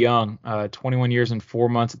 very young, 21 years and 4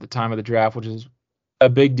 months at the time of the draft, which is a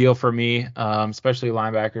big deal for me, especially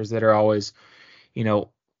linebackers that are always, you know,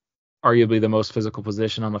 arguably the most physical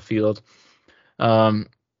position on the field. Um,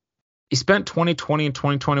 he spent 2020 and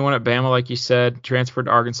 2021 at Bama, like you said, transferred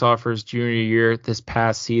to Arkansas for his junior year this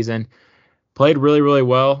past season. Played really, really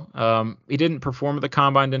well. He didn't perform at the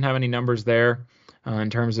combine, didn't have any numbers there in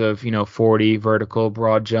terms of, 40, vertical,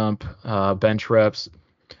 broad jump, bench reps.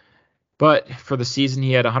 But for the season,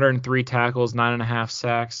 he had 103 tackles, 9.5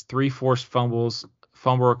 sacks, 3 forced fumbles,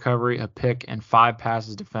 fumble recovery, a pick, and 5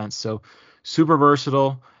 passes defense. So super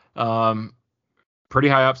versatile. Pretty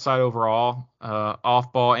high upside overall,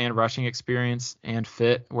 off ball and rushing experience and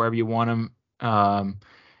fit wherever you want him. I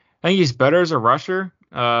think he's better as a rusher,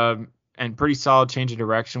 and pretty solid change of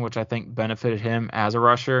direction, which I think benefited him as a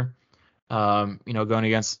rusher. Going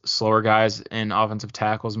against slower guys in offensive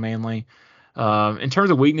tackles mainly. In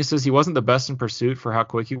terms of weaknesses, he wasn't the best in pursuit for how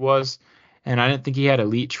quick he was, and I didn't think he had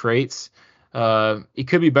elite traits. He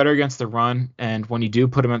could be better against the run, and when you do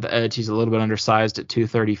put him at the edge, he's a little bit undersized at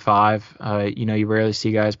 235. You rarely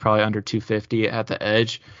see guys probably under 250 at the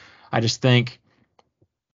edge. I just think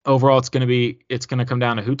overall it's going to come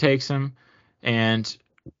down to who takes him and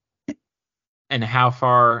how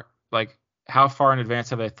far in advance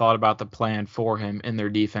have they thought about the plan for him in their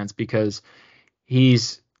defense, because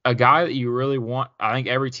he's a guy that you really want. I think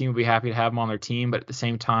every team would be happy to have him on their team, but at the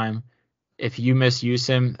same time, if you misuse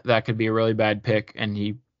him, that could be a really bad pick. And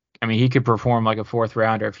he could perform like a fourth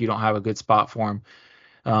rounder if you don't have a good spot for him.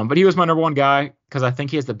 But he was my number one guy because I think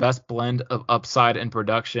he has the best blend of upside and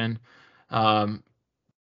production. 3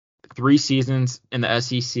 seasons in the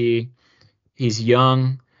SEC. He's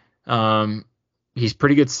young. He's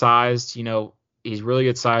pretty good sized. He's really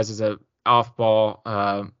good sized as a off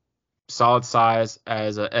ball, solid size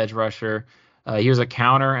as an edge rusher. He was a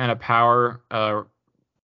counter and a power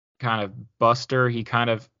kind of buster. He kind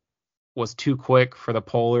of was too quick for the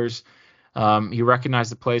Polars. He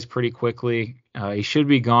recognized the plays pretty quickly. He should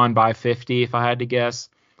be gone by 50 if I had to guess.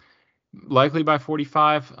 Likely by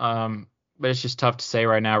 45. But it's just tough to say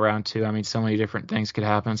right now, round two. I mean, so many different things could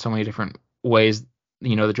happen, so many different ways,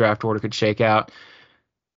 the draft order could shake out.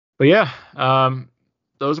 But yeah,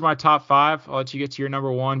 those are my top five. I'll let you get to your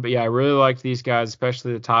number one. But yeah, I really liked these guys,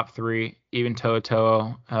 especially the top three, even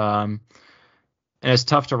Toto. And it's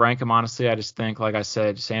tough to rank them, honestly. I just think, like I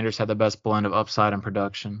said, Sanders had the best blend of upside and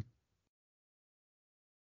production.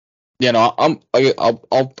 Yeah, no, I'll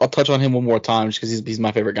touch on him one more time just because he's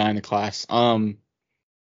my favorite guy in the class. I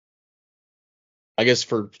guess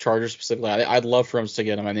for Chargers specifically, I'd love for him to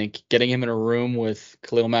get him. I think getting him in a room with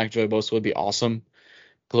Khalil Mack, Joey Bosa would be awesome.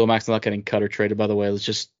 Khalil Mack's not getting cut or traded, by the way. Let's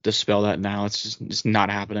just dispel that now. It's just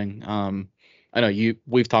not happening. I know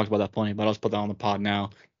we've talked about that plenty, but I'll just put that on the pod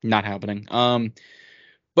now. Not happening.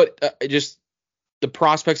 But just the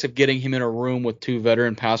prospects of getting him in a room with 2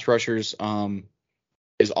 veteran pass rushers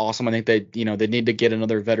is awesome. I think they need to get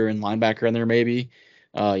another veteran linebacker in there maybe.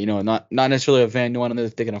 Not necessarily a Van Noy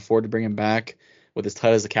if they can afford to bring him back with as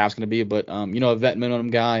tight as the cap's going to be, but a vet minimum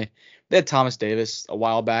guy. They had Thomas Davis a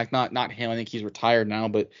while back, not him. I think he's retired now,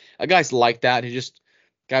 but a guy like that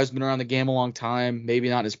guy who's been around the game a long time, maybe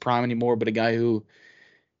not his prime anymore, but a guy who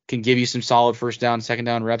can give you some solid first down, second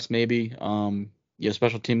down reps maybe.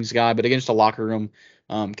 Special teams guy, but against a locker room,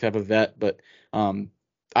 kind of a vet. But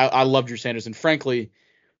I love Drew Sanders, and frankly,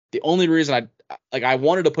 the only reason I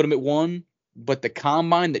wanted to put him at 1, but the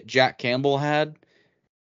combine that Jack Campbell had,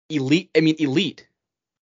 elite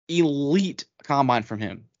combine from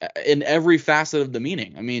him in every facet of the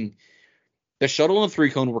meaning. I mean, the shuttle and the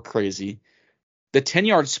 3-cone were crazy. The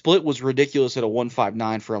 10-yard split was ridiculous at a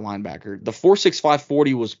 1.59 for a linebacker. The 4.65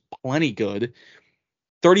 40 was plenty good.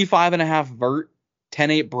 35.5 vert,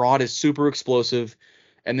 10.8 broad is super explosive.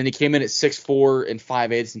 And then he came in at 6'4" and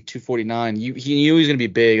 5/8 and 249. He knew he was going to be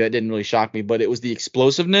big. That didn't really shock me, but it was the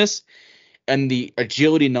explosiveness and the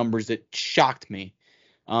agility numbers that shocked me.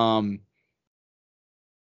 On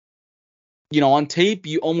tape,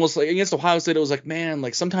 you almost like against Ohio State, it was like, man,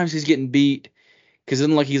 like sometimes he's getting beat because it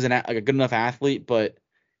isn't like he's a good enough athlete, but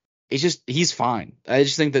he's fine. I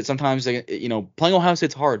just think that sometimes, playing Ohio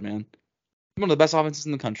State's hard, man. One of the best offenses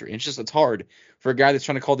in the country. It's hard for a guy that's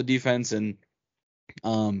trying to call the defense and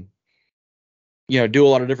Um, do a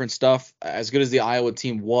lot of different stuff. As good as the Iowa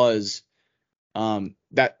team was,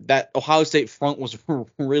 that Ohio State front was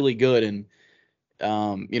really good, and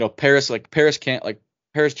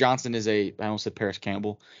Paris Johnson is I almost said Paris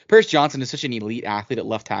Campbell. Paris Johnson is such an elite athlete at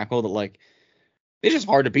left tackle that it's just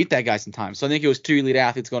hard to beat that guy sometimes. So I think it was two elite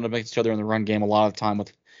athletes going up against each other in the run game a lot of the time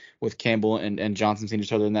with Campbell and Johnson seeing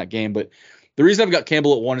each other in that game. But the reason I've got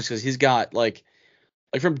Campbell at 1 is because he's got like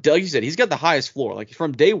you said, he's got the highest floor. Like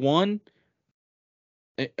from day one,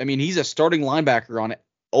 I mean, he's a starting linebacker on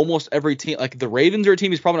almost every team. Like the Ravens are a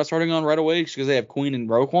team he's probably not starting on right away because they have Queen and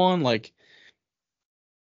Roquan. Like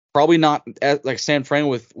probably not like San Fran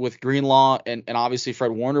with Greenlaw and obviously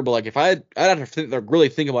Fred Warner. But like if I'd have to really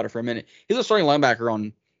think about it for a minute, he's a starting linebacker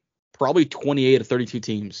on probably 28 of 32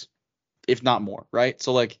 teams, if not more, right?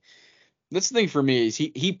 So like that's the thing for me is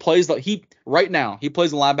he plays right now he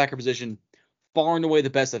plays the linebacker position far and away the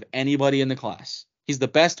best of anybody in the class. He's the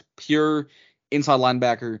best pure inside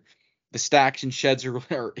linebacker. The stacks and sheds are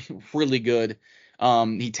really good.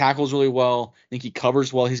 He tackles really well. I think he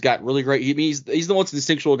covers well. He's got really great. He's the most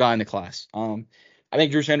instinctual guy in the class. I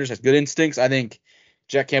think Drew Sanders has good instincts. I think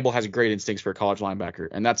Jack Campbell has great instincts for a college linebacker,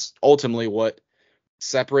 and that's ultimately what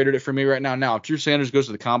separated it for me right now. Now, if Drew Sanders goes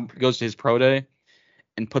to his pro day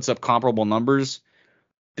and puts up comparable numbers,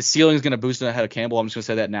 the ceiling is going to boost him ahead of Campbell. I'm just going to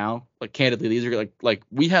say that now. Like candidly, these are like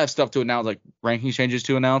we have stuff to announce, like ranking changes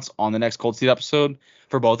to announce on the next Cold Seat episode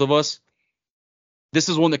for both of us. This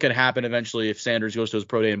is one that could happen eventually if Sanders goes to his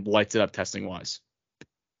pro day and lights it up testing wise,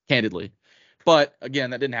 candidly. But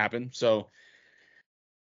again, that didn't happen. So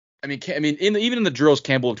I mean, even in the drills,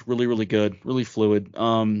 Campbell looked really, really good, really fluid.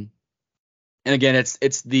 And again,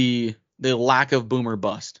 it's the lack of boom or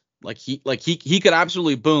bust. Like he could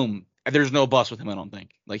absolutely boom. There's no bust with him, I don't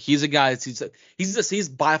think. Like he's a guy he's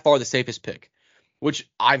by far the safest pick, which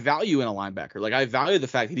I value in a linebacker. Like I value the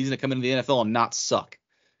fact that he's going to come into the NFL and not suck.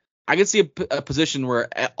 I can see a position where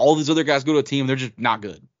all these other guys go to a team, they're just not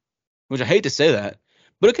good. Which I hate to say that,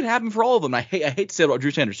 but it could happen for all of them. I hate to say it about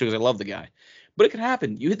Drew Sanders too, because I love the guy. But it could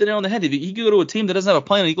happen. You hit the nail on the head. If he could go to a team that doesn't have a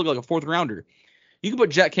plan and he could look like a fourth rounder. You can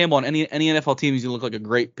put Jack Campbell on any NFL team, he's gonna look like a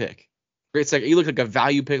great pick. Great second. He looks like a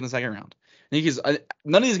value pick in the second round. I think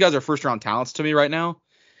none of these guys are first round talents to me right now.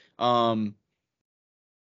 And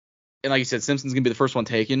like you said, Simpson's gonna be the first one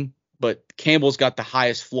taken, but Campbell's got the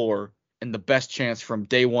highest floor and the best chance from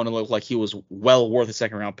day one to look like he was well worth a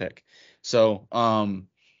second round pick. So, again,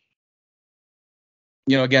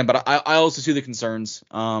 but I also see the concerns.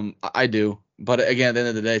 I do, but again, at the end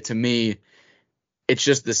of the day, to me, it's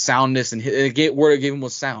just the soundness and word I gave him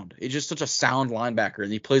was sound. He's just such a sound linebacker,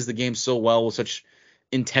 and he plays the game so well with such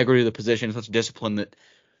integrity of the position, such discipline that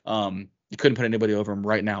you couldn't put anybody over him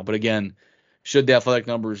right now. But again, should the athletic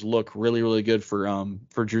numbers look really, really good for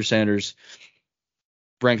Drew Sanders,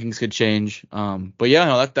 rankings could change. But yeah,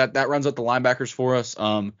 no, that runs up the linebackers for us.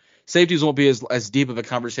 Safeties won't be as deep of a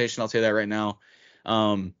conversation. I'll say that right now.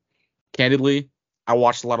 Candidly, I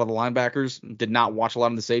watched a lot of the linebackers, did not watch a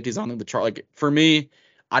lot of the safeties. I don't think for me,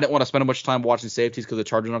 I didn't want to spend much time watching safeties because the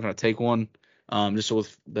Chargers are not going to take one. Just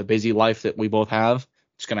with the busy life that we both have,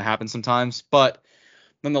 it's going to happen sometimes. But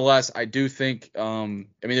nonetheless, I do think,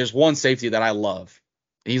 there's one safety that I love.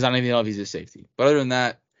 He's not anything else. He's a safety. But other than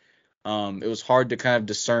that, it was hard to kind of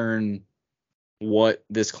discern what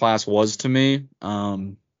this class was to me.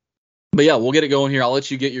 But yeah, we'll get it going here. I'll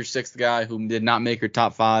let you get your sixth guy who did not make your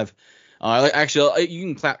top 5. Actually,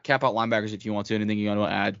 you can cap out linebackers if you want to. Anything you want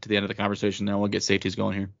to add to the end of the conversation, then we'll get safeties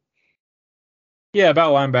going here. Yeah,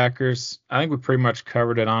 about linebackers, I think we pretty much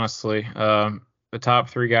covered it, honestly. The top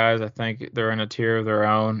 3 guys, I think they're in a tier of their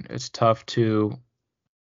own. It's tough to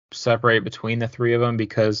separate between the 3 of them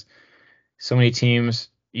because so many teams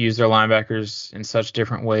use their linebackers in such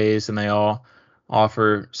different ways, and they all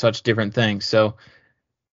offer such different things. So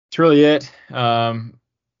that's really it.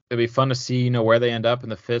 It'll be fun to see, where they end up in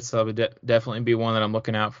the fits. So that would definitely be one that I'm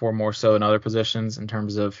looking out for more so in other positions in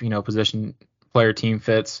terms of, position player team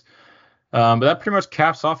fits. But that pretty much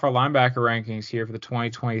caps off our linebacker rankings here for the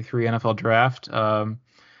 2023 NFL Draft. Going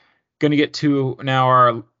to get to now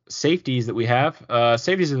our safeties that we have.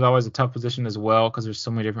 Safeties is always a tough position as well because there's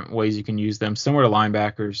so many different ways you can use them, similar to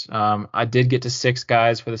linebackers. I did get to 6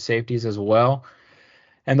 guys for the safeties as well.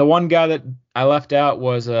 And the one guy that I left out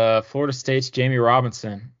was Florida State's Jamie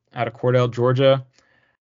Robinson out of Cordell, Georgia.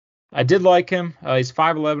 I did like him. He's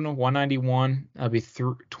 5'11", 191. That'll be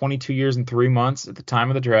 22 years and 3 months at the time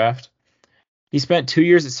of the draft. He spent 2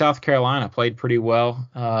 years at South Carolina, played pretty well,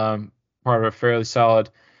 part of a fairly solid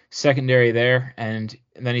secondary there, and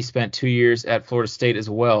then he spent 2 years at Florida State as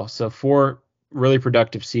well. So 4 really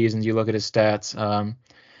productive seasons. You look at his stats.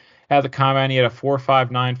 At the combine, he had a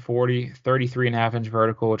 4.59 40, 33.5-inch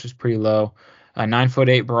vertical, which is pretty low.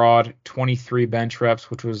 9'8" broad, 23 bench reps,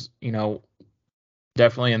 which was,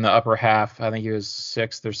 definitely in the upper half. I think he was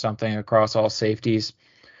sixth or something across all safeties.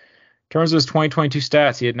 In terms of his 2022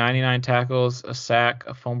 stats, he had 99 tackles, a sack,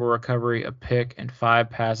 a fumble recovery, a pick, and 5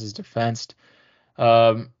 passes defensed.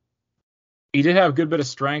 He did have a good bit of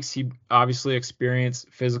strengths. He obviously experienced,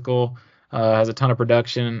 physical, has a ton of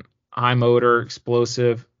production, high motor,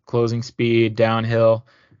 explosive, closing speed, downhill,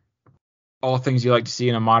 all things you like to see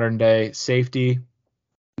in a modern day safety.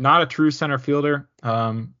 Not a true center fielder.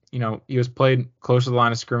 He was played close to the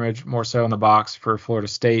line of scrimmage, more so in the box for Florida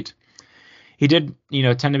State. He did,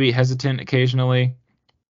 tend to be hesitant occasionally.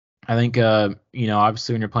 I think,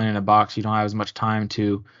 obviously when you're playing in a box, you don't have as much time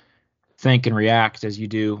to think and react as you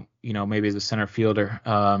do, maybe as a center fielder.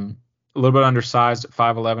 A little bit undersized at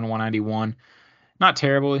 5'11", 191. Not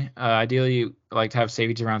terribly. Ideally, you like to have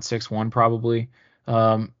safeties around 6'1", probably.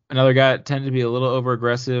 Another guy that tended to be a little over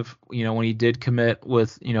aggressive, when he did commit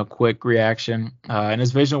with, quick reaction. And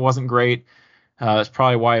his vision wasn't great. That's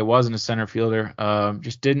probably why he wasn't a center fielder.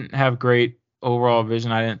 Just didn't have great overall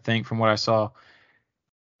vision, I didn't think, from what I saw.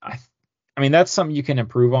 I mean, that's something you can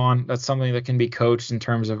improve on. That's something that can be coached in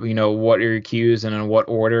terms of, what are your cues and in what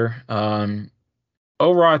order.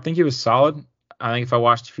 Overall, I think he was solid. I think if I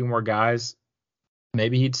watched a few more guys,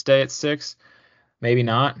 maybe he'd stay at 6, maybe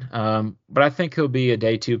not. But I think he'll be a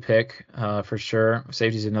day 2 pick for sure.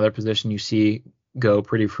 Safety is another position you see go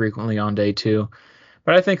pretty frequently on day 2.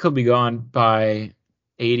 But I think he'll be gone by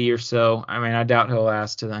 80 or so. I mean, I doubt he'll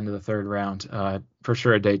last to the end of the 3rd round. For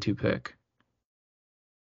sure a day 2 pick.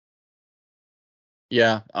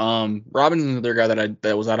 Yeah, Robinson's another guy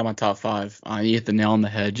that was out of my top 5. He hit the nail on the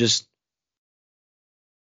head. Just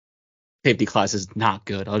safety class is not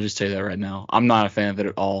good. I'll just say that right now. I'm not a fan of it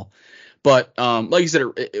at all. But like you said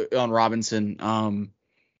on Robinson,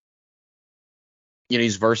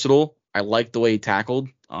 he's versatile. I like the way he tackled.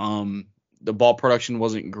 The ball production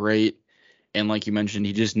wasn't great, and like you mentioned,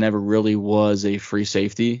 he just never really was a free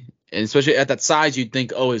safety. And especially at that size, you'd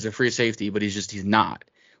think, oh, he's a free safety, but he's not.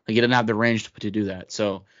 Like, he didn't have the range to do that.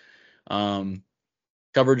 So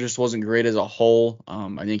coverage just wasn't great as a whole.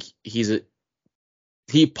 I think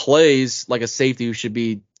he plays like a safety who should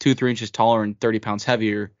be 2-3 inches taller and 30 pounds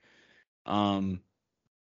heavier. And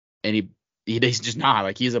he's just not.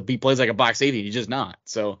 Like, he plays like a box safety. He's just not.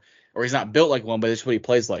 So, or he's not built like one, but it's what he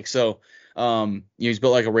plays like. So he's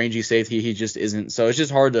built like a rangy safety. He just isn't. So it's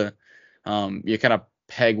just hard to you kind of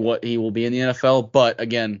peg what he will be in the NFL. But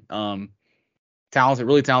again, talented,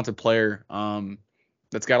 really talented player.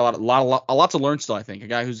 That's got a lot to learn still. I think a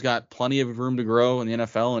guy who's got plenty of room to grow in the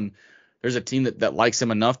NFL, and there's a team that likes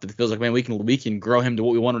him enough that feels like, man, we can grow him to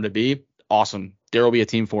what we want him to be. Awesome, there will be a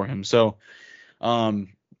team for him. So, but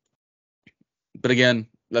again,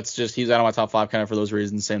 he's out of my top 5 kind of for those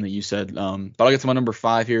reasons, same that you said. But I'll get to my number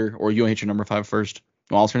 5 here, or you want to hit your number 5 first?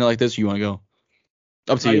 Well, I'll turn it like this. Or you want to go?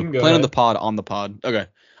 Up to you. Plan on the pod. Okay,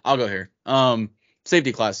 I'll go here.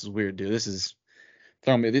 Safety class is weird, dude. This is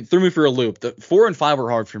it threw me for a loop. The 4 and 5 were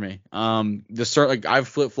hard for me. I've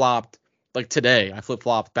flip-flopped, like today, I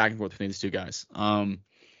flip-flopped back and forth between these two guys.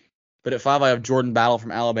 But at 5, I have Jordan Battle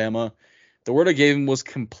from Alabama. The word I gave him was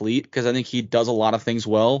complete because I think he does a lot of things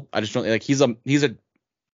well. I just don't like he's a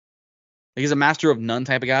master of none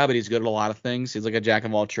type of guy, but he's good at a lot of things. He's like a jack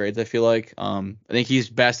of all trades, I feel like. I think he's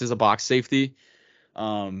best as a box safety.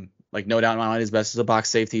 Like, no doubt in my mind, he's best as a box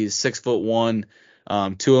safety. He's 6'1",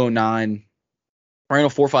 209. Ran a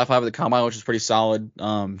 4.55 at the combine, which is pretty solid.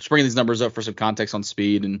 Just bringing these numbers up for some context on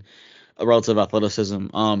speed and a relative athleticism.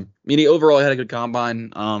 He overall had a good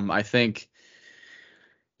combine. I think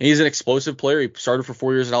he's an explosive player. He started for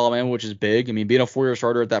 4 years at Alabama, which is big. I mean, being a 4-year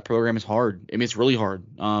starter at that program is hard. I mean, it's really hard.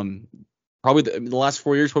 Probably the last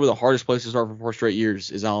 4 years, probably the hardest place to start for 4 straight years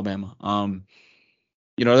is Alabama.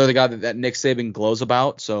 They're the guy that Nick Saban glows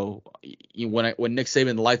about. So when Nick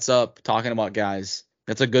Saban lights up talking about guys,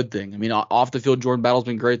 that's a good thing. I mean, off the field, Jordan Battle's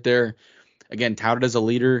been great there. Again, touted as a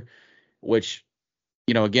leader, which,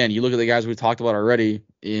 again, you look at the guys we talked about already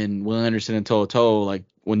in Will Anderson and Toto. Like,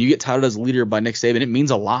 when you get touted as a leader by Nick Saban, it means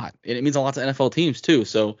a lot. And it means a lot to NFL teams too.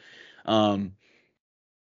 So, I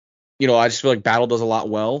just feel like Battle does a lot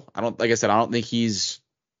well. I don't think he's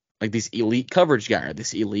like this elite coverage guy or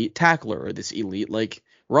this elite tackler or this elite like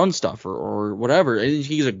run stuffer or whatever. I think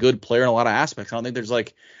he's a good player in a lot of aspects. I don't think there's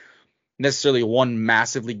like necessarily one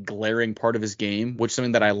massively glaring part of his game, which is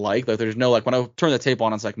something that I like. Like, there's no, like, when I turn the tape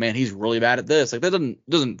on, it's like, man, he's really bad at this. Like, that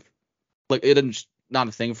doesn't like, it didn't, not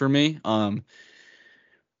a thing for me.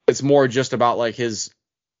 It's more just about like his,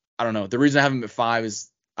 I don't know. The reason I have him at 5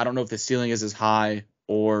 is I don't know if the ceiling is as high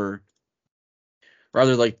or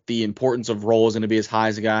rather like the importance of role is going to be as high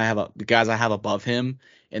as the guys I have above him,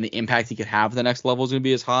 and the impact he could have at the next level is going to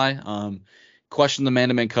be as high. Question the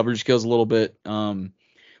man-to-man coverage skills a little bit.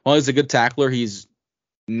 While he's a good tackler, he's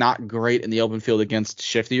not great in the open field against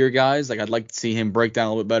shiftier guys. Like I'd like to see him break down a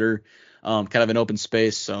little bit better, kind of in open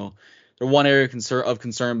space. So they're one area of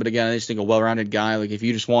concern, but again, I just think a well-rounded guy. Like if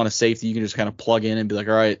you just want a safety, you can just kind of plug in and be like,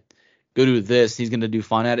 all right, go do this. He's going to do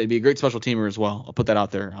fine at it. It'd be a great special teamer as well. I'll put that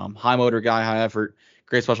out there. High motor guy, high effort,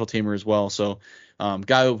 great special teamer as well. So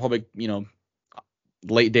guy who probably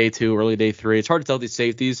late day 2, early day 3. It's hard to tell these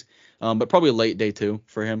safeties, but probably late day 2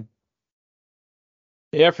 for him.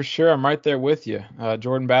 Yeah, for sure. I'm right there with you.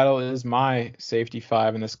 Jordan Battle is my safety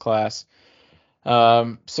 5 in this class.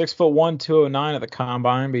 6'1", 209 at the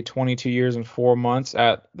combine, be 22 years and 4 months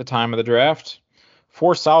at the time of the draft.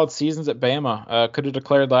 4 solid seasons at Bama. Could have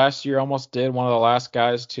declared last year, almost did. One of the last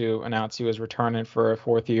guys to announce he was returning for a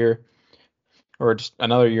 4th year, or just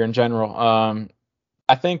another year in general.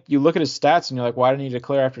 I think you look at his stats and you're like, why didn't he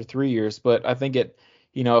declare after 3 years? But I think if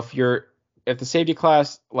the safety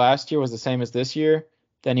class last year was the same as this year,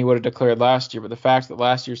 then he would have declared last year. But the fact that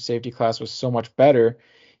last year's safety class was so much better,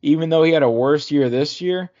 even though he had a worse year this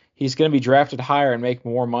year, he's going to be drafted higher and make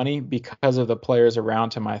more money because of the players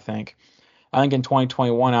around him, I think. I think in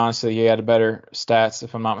 2021, honestly, he had better stats,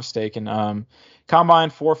 if I'm not mistaken.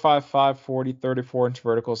 Combine 4.55, 40, 34-inch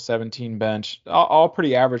vertical, 17 bench. All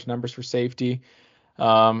pretty average numbers for safety.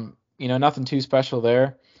 Nothing too special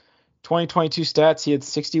there. 2022 stats, he had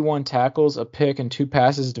 61 tackles, a pick, and 2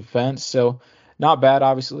 passes defense. So not bad,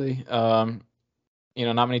 obviously. Not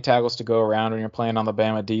many tackles to go around when you're playing on the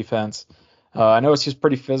Bama defense. I noticed he was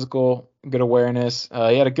pretty physical, good awareness.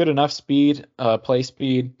 He had a good enough speed, play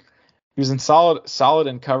speed. He was in solid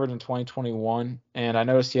and covered in 2021, and I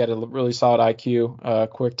noticed he had a really solid IQ,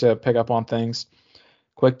 quick to pick up on things,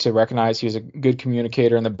 quick to recognize. He was a good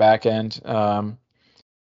communicator in the back end. In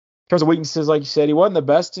terms of weaknesses, like you said, he wasn't the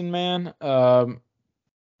best in man.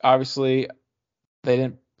 Obviously, they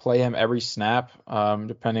didn't play him every snap,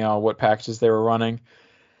 depending on what packages they were running.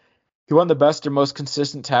 He wasn't the best or most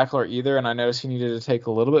consistent tackler either, and I noticed he needed to take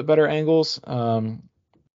a little bit better angles. That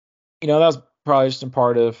was probably just in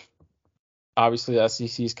part of, obviously, the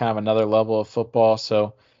SEC is kind of another level of football,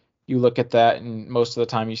 so you look at that, and most of the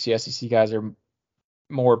time you see SEC guys are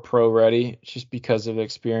more pro ready just because of the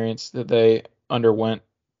experience that they underwent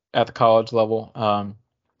at the college level.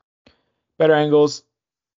 Better angles.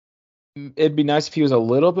 It'd be nice if he was a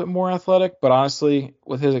little bit more athletic, but honestly,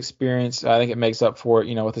 with his experience, I think it makes up for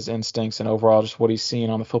it, with his instincts and overall just what he's seen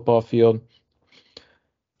on the football field.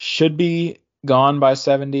 Should be gone by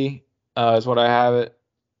 70, is what I have it.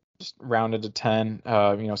 Just rounded to 10.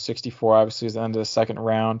 64 obviously is the end of the second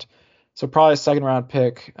round. So probably a second round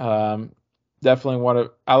pick. Definitely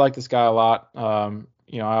I like this guy a lot. I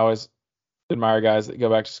always admire guys that go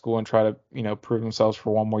back to school and try to, prove themselves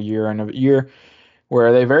for one more year, and a year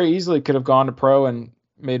where they very easily could have gone to pro and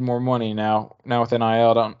made more money. Now with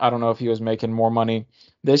NIL, I don't know if he was making more money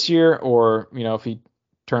this year, or if he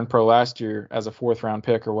turned pro last year as a 4th round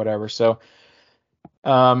pick or whatever. So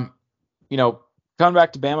coming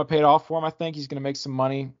back to Bama paid off for him. I think he's going to make some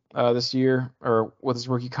money this year, or with his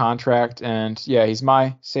rookie contract. And yeah, he's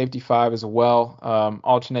my safety 5 as well.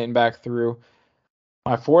 Alternating back through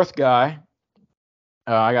my 4th guy.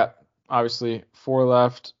 I got obviously 4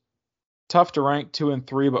 left. Tough to rank 2 and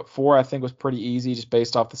 3, but 4 I think was pretty easy just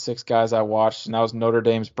based off the 6 guys I watched, and that was Notre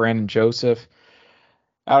Dame's Brandon Joseph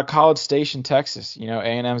out of College Station, Texas.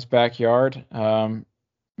 A&M's backyard.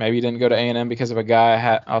 Maybe he didn't go to A&M because of a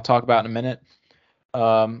guy I'll talk about in a minute.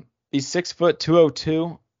 He's 6 foot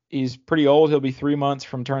 202. He's pretty old. He'll be 3 months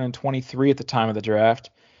from turning 23 at the time of the draft.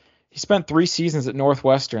 He spent 3 seasons at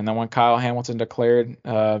Northwestern. Then when Kyle Hamilton declared,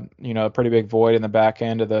 a pretty big void in the back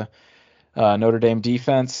end of the Notre Dame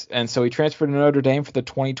defense, and so he transferred to Notre Dame for the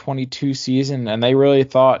 2022 season, and they really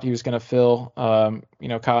thought he was going to fill,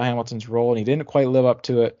 Kyle Hamilton's role, and he didn't quite live up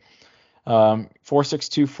to it.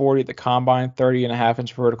 4.62 40 at the combine,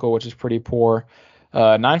 30.5-inch vertical, which is pretty poor.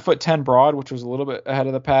 9'10" broad, which was a little bit ahead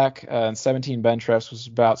of the pack, and 17 bench reps was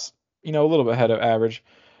about, a little bit ahead of average.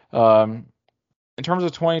 In terms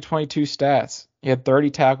of 2022 stats, he had 30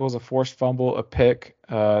 tackles, a forced fumble, a pick.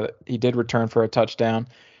 He did return for a touchdown,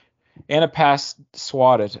 and a pass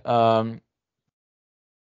swatted.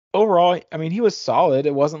 Overall, he was solid.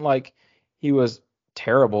 It wasn't like he was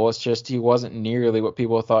terrible. It's just he wasn't nearly what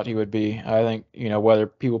people thought he would be. I think, whether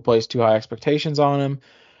people placed too high expectations on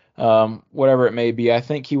him, whatever it may be, I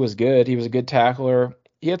think he was good. He was a good tackler.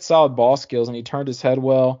 He had solid ball skills, and he turned his head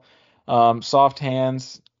well, soft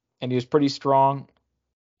hands, and he was pretty strong.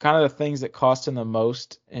 kind of the things that cost him the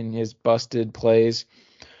most in his busted plays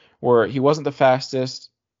were he wasn't the fastest,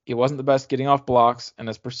 he wasn't the best getting off blocks, and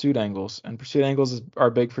his pursuit angles. And pursuit angles are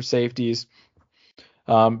big for safeties.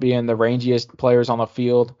 Being the rangiest players on the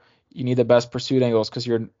field, you need the best pursuit angles because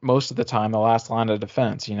you're most of the time the last line of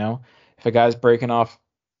defense. If a guy's breaking off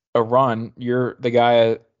a run, you're the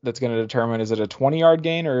guy that's going to determine is it a 20-yard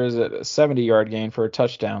gain or is it a 70-yard gain for a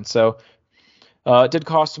touchdown. So it did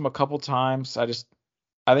cost him a couple times.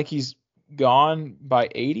 I think he's gone by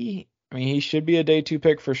 80. I mean, he should be a day 2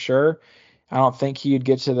 pick for sure. I don't think he'd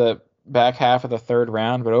get to the back half of the 3rd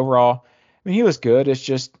round, but overall, I mean, he was good. It's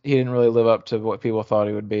just he didn't really live up to what people thought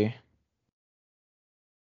he would be.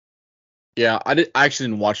 Yeah, I actually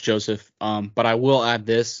didn't watch Joseph, but I will add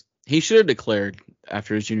this. He should have declared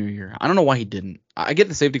after his junior year. I don't know why he didn't. I get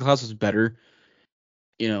the safety class was better,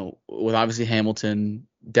 with obviously Hamilton,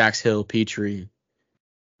 Dax Hill, Petrie,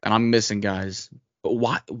 and I'm missing guys. But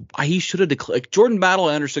why he should have declared? Like Jordan Battle,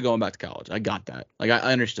 I understood going back to college. I got that. Like I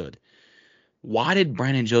understood. Why did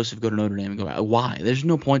Brandon Joseph go to Notre Dame and go back? Why? There's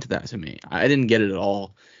no point to that to me. I didn't get it at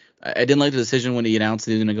all. I didn't like the decision when he announced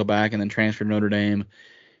that he was going to go back and then transfer to Notre Dame.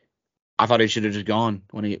 I thought he should have just gone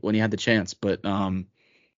when he had the chance. But from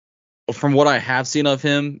what I have seen of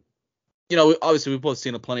him, obviously we've both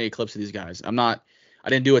seen plenty of clips of these guys. I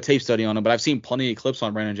didn't do a tape study on him, but I've seen plenty of clips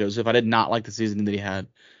on Brandon Joseph. I did not like the season that he had.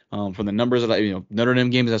 From the numbers that Notre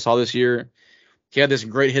Dame games I saw this year, he had this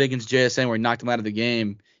great hit against JSN where he knocked him out of the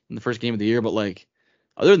game in the first game of the year. But like,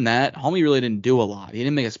 other than that, homie really didn't do a lot. He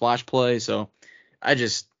didn't make a splash play, so I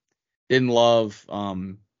just didn't love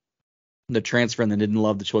the transfer and then didn't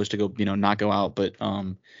love the choice to go, not go out. But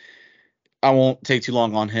I won't take too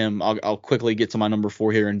long on him. I'll quickly get to my number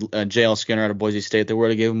 4 here, and JL Skinner out of Boise State. The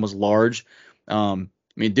word I gave him was large. I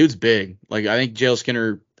mean, dude's big. Like I think JL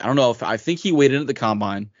Skinner. I don't know if I think he weighed in at the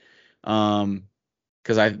combine.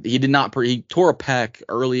 Because he did not he tore a pec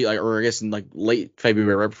early, or I guess in like late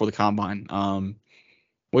February, right before the combine,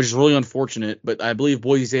 which is really unfortunate. But I believe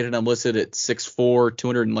Boise State had him listed at 6'4",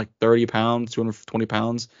 230 pounds, 220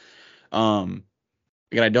 pounds. Again,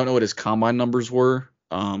 I don't know what his combine numbers were.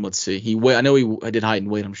 Let's see. I know he did height and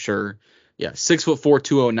weight, I'm sure. Yeah, 6'4",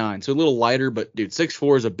 209. So a little lighter, but dude,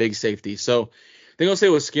 6'4" is a big safety. So the thing I'll say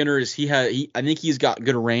with Skinner is I think he's got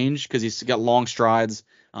good range because he's got long strides.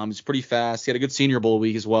 He's pretty fast. He had a good Senior Bowl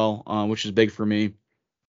week as well, which is big for me.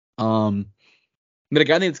 But a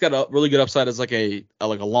guy that's got a really good upside is like a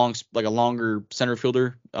longer center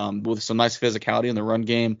fielder with some nice physicality in the run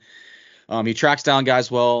game. He tracks down guys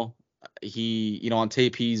well. He, on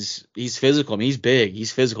tape, he's physical. I mean, he's big.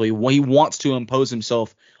 He's physical. He wants to impose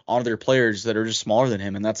himself on other players that are just smaller than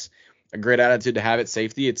him, and that's a great attitude to have at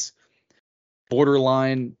safety. It's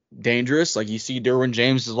borderline dangerous. Like you see Derwin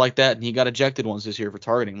James is like that, and he got ejected once this year for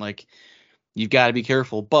targeting. Like you've got to be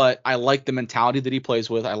careful. But I like the mentality that he plays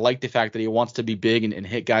with. I like the fact that he wants to be big and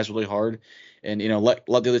hit guys really hard, and let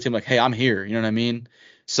the other team like, hey, I'm here. You know what I mean?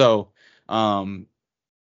 So I'm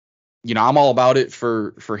all about it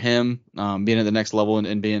for him being at the next level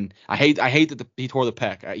and being. I hate that he tore the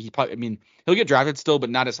pec. He'll get drafted still, but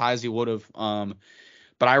not as high as he would have.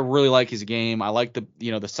 But I really like his game. I like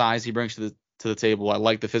the size he brings to the table. I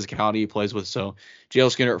like the physicality he plays with. So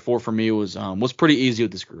JL Skinner at 4 for me was pretty easy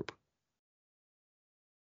with this group.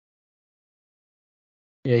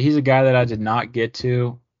 Yeah, he's a guy that I did not get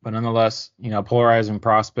to, but nonetheless, polarizing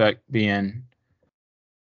prospect being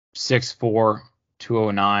 6'4",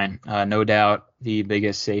 209, no doubt the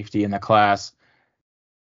biggest safety in the class.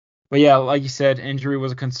 But yeah, like you said, injury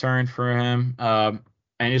was a concern for him.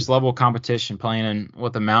 And his level of competition playing in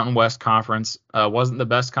what the Mountain West Conference wasn't the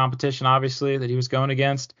best competition, obviously, that he was going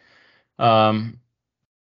against. But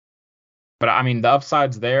I mean, the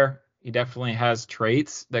upside's there. He definitely has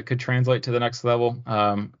traits that could translate to the next level.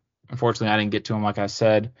 Unfortunately, I didn't get to him, like I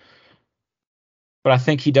said. But I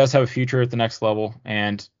think he does have a future at the next level,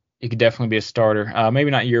 and he could definitely be a starter.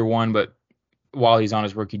 Maybe not year 1, but while he's on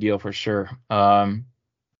his rookie deal for sure.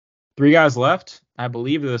 3 guys left. I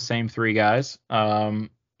believe they're the same 3 guys.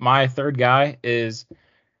 My 3rd guy is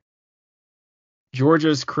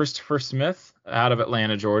Georgia's Christopher Smith out of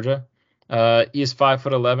Atlanta, Georgia. He is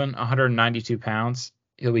 5'11", 192 pounds.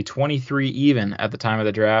 He'll be 23 even at the time of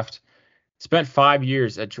the draft. Spent 5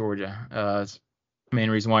 years at Georgia. That's the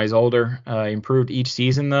main reason why he's older. He improved each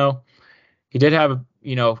season, though. He did have,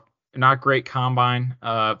 not great combine.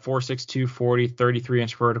 4.62 40,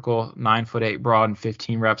 33-inch vertical, 9'8" broad, and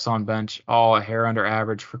 15 reps on bench. All a hair under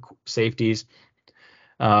average for safeties,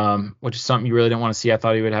 which is something you really didn't want to see. I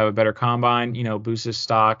thought he would have a better combine, boost his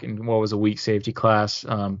stock in what was a weak safety class,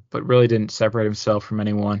 but really didn't separate himself from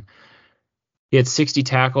anyone. He had 60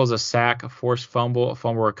 tackles, a sack, a forced fumble, a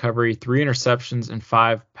fumble recovery, 3 interceptions, and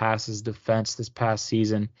 5 passes defense this past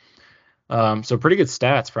season. So pretty good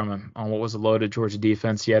stats from him on what was a loaded Georgia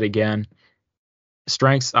defense yet again.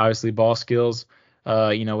 Strengths, obviously, ball skills.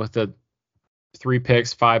 With the 3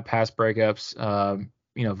 picks, 5 pass breakups.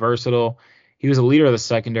 Versatile. He was a leader of the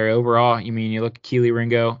secondary overall. You look at Keely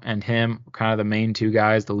Ringo and him, kind of the main 2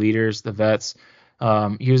 guys, the leaders, the vets.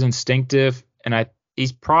 He was instinctive, and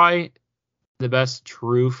he's probably the best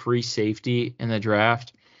true free safety in the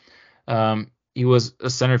draft. He was a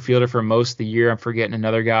center fielder for most of the year. I'm forgetting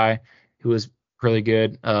another guy who was really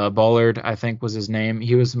good. Bullard, I think, was his name.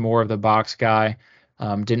 He was more of the box guy.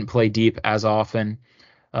 Didn't play deep as often.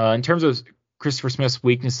 In terms of Christopher Smith's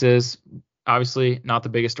weaknesses, obviously not the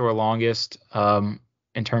biggest or longest.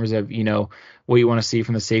 In terms of what you want to see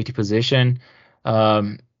from the safety position.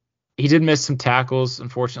 He did miss some tackles,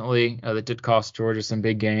 unfortunately, that did cost Georgia some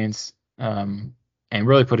big gains. And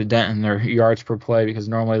really put a dent in their yards per play because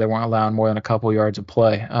normally they weren't allowing more than a couple yards of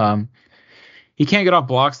play. He can't get off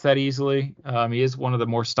blocks that easily. He is one of the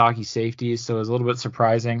more stocky safeties, so it was a little bit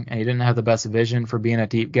surprising. And he didn't have the best vision for being a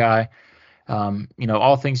deep guy.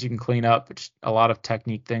 All things you can clean up, but just a lot of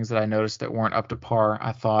technique things that I noticed that weren't up to par.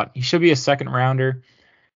 I thought he should be a second rounder.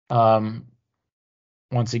 Once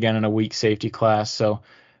again in a weak safety class, so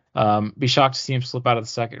be shocked to see him slip out of the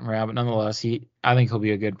second round. But nonetheless, I think he'll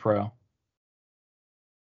be a good pro.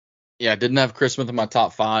 Yeah, I didn't have Chris Smith in my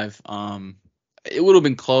top 5. It would have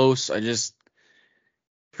been close.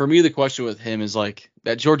 For me, the question with him is like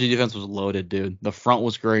that Georgia defense was loaded, dude. The front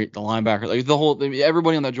was great. The linebacker,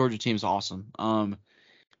 everybody on that Georgia team is awesome.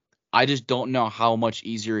 I just don't know how much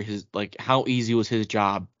easier how easy was his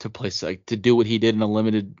job to play, like to do what he did in a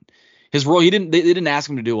limited his role. They didn't ask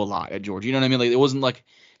him to do a lot at Georgia. You know what I mean? Like it wasn't like,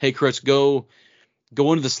 hey Chris, go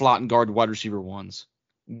into the slot and guard wide receiver ones.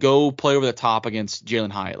 Go play over the top against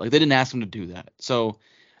Jalen Hyatt. Like they didn't ask him to do that. So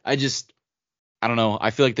I don't know.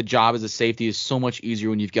 I feel like the job as a safety is so much easier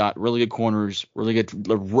when you've got really good corners, really good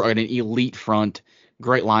an elite front,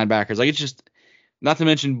 great linebackers. Like it's just not to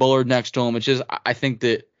mention Bullard next to him. It's just I think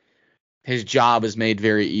that his job is made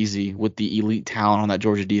very easy with the elite talent on that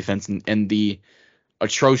Georgia defense, and the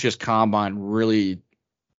atrocious combine really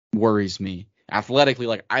worries me. Athletically,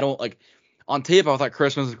 like I don't like on tape I thought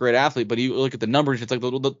Chris was a great athlete, but you look at the numbers, it's like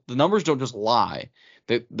the numbers don't just lie.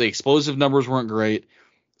 The explosive numbers weren't great.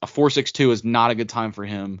 A 4.62 is not a good time for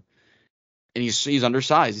him. And he's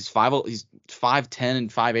undersized. He's 5'10 and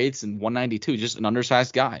 5'8 and 192, just an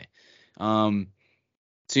undersized guy. So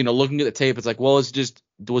looking at the tape, it's like, well,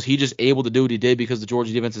 was he just able to do what he did because the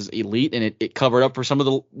Georgia defense is elite and it covered up for some of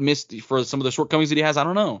the shortcomings that he has? I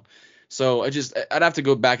don't know. So I'd have to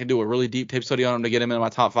go back and do a really deep tape study on him to get him in my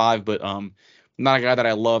top 5, but not a guy that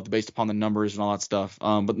I loved based upon the numbers and all that stuff.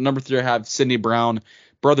 But number 3, I have Sidney Brown,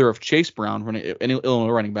 brother of Chase Brown, an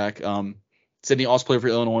Illinois running back. Sidney also played for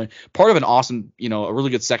Illinois. Part of an awesome, a really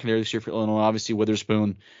good secondary this year for Illinois. Obviously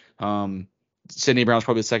Witherspoon. Sidney Brown's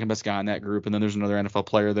probably the second best guy in that group, and then there's another NFL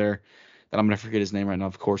player there that I'm gonna forget his name right now,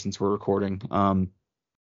 of course, since we're recording.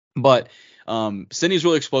 But Sidney's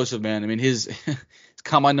really explosive, man. I mean, his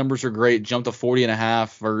combine numbers are great. Jumped a 40 and a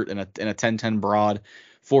half vert and a 10-10 broad.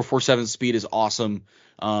 4.47 speed is awesome.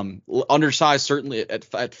 Undersized certainly at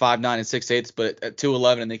 5'9 and 6'8", but at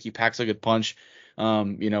 211, I think he packs a good punch.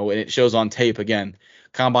 And it shows on tape again.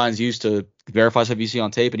 Combine's used to verify stuff you see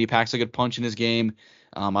on tape, and he packs a good punch in his game.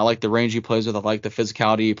 I like the range he plays with. I like the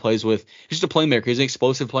physicality he plays with. He's just a playmaker. He's an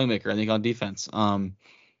explosive playmaker, I think, on defense.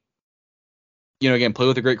 Again, play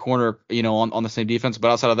with a great corner, on the same defense.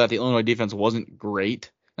 But outside of that, the Illinois defense wasn't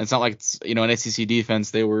great. And it's not like it's, an SEC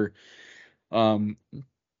defense. They were,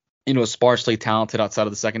 sparsely talented outside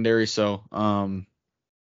of the secondary. So, I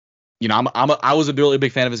was a really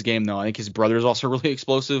big fan of his game, though. I think his brother is also really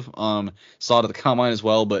explosive. Saw it at the combine as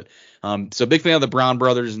well. But so big fan of the Brown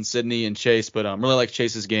brothers and Sidney and Chase. But really like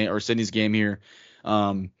Chase's game or Sidney's game here.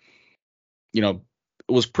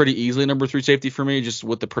 It was pretty easily number 3 safety for me, just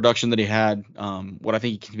with the production that he had. What I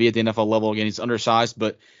think he can be at the NFL level. Again, he's undersized,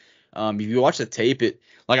 but if you watch the tape,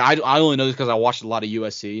 I only know this because I watched a lot of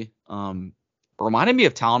USC. It reminded me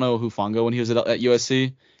of Talano Hufanga when he was at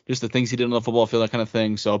USC. Just the things he did on the football field, that kind of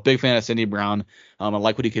thing. So big fan of Sidney Brown. I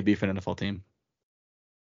like what he could be for an NFL team.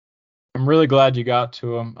 I'm really glad you got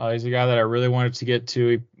to him. He's a guy that I really wanted to get to.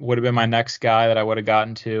 He would have been my next guy that I would have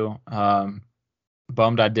gotten to.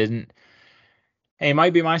 Bummed I didn't. Hey, he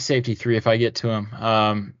might be my safety 3 if I get to him.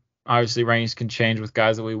 Obviously, rankings can change with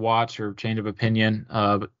guys that we watch or change of opinion.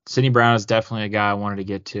 But Sidney Brown is definitely a guy I wanted to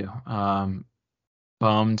get to.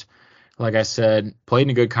 Bummed Like I said, played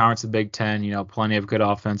in a good conference, the Big Ten. Plenty of good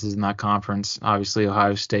offenses in that conference. Obviously,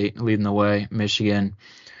 Ohio State leading the way, Michigan.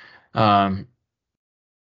 Um,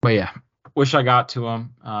 but yeah, wish I got to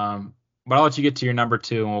him. But I'll let you get to your number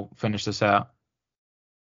two, and we'll finish this out.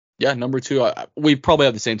 Yeah, number two, we probably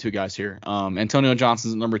have the same two guys here. Antonio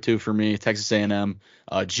Johnson's number two for me, Texas A&M,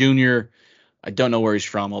 junior. I don't know where he's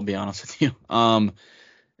from. I'll be honest with you.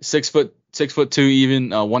 6'2"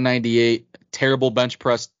 even, 198. Terrible bench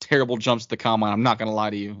press, terrible jumps at the combine. I'm not gonna lie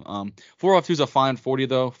to you. 4.52 is a fine 40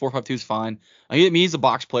 though. 4.52 is fine. He's a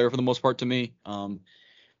box player for the most part to me.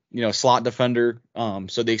 Slot defender.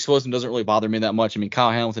 So the explosive doesn't really bother me that much. I mean,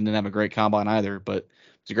 Kyle Hamilton didn't have a great combine either, but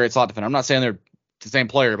he's a great slot defender. I'm not saying they're the same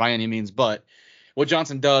player by any means, but what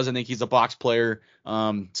Johnson does, I think he's a box player,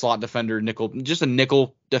 slot defender, nickel, just a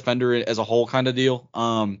nickel defender as a whole kind of deal.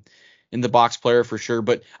 In the box player for sure.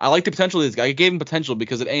 But I like the potential of this guy. I gave him potential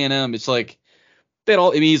because at A&M, it's like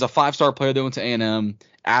he's a 5-star player that went to A&M.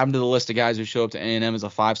 Add him to the list of guys who show up to A&M as a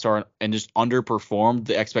 5-star and just underperformed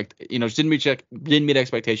just didn't meet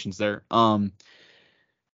expectations there. But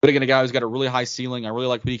again, a guy who's got a really high ceiling. I really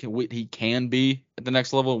like what he can be at the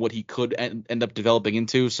next level and what he could end up developing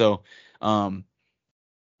into. So,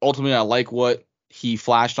 ultimately, I like what he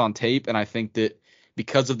flashed on tape, and I think that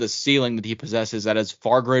because of the ceiling that he possesses, that is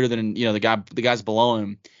far greater than the guys below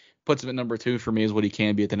him, puts him at number two for me is what he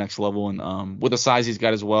can be at the next level. And with the size he's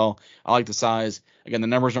got as well, I like the size. Again, the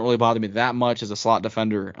numbers don't really bother me that much as a slot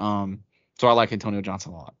defender. So I like Antonio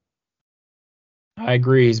Johnson a lot. I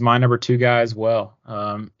agree. He's my number two guy as well.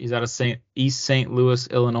 He's out of East St. Louis,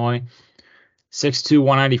 Illinois. 6'2",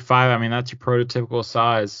 195. I mean, that's your prototypical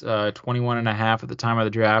size. 21 and a half at the time of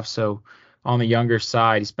the draft, so on the younger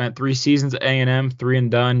side. He spent 3 seasons at A&M, 3 and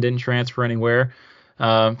done, didn't transfer anywhere.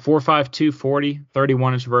 4.52, 40,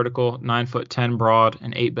 31-inch vertical, 9'10" broad,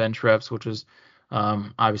 and 8 bench reps, which was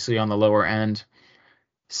obviously on the lower end.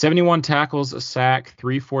 71 tackles, a sack,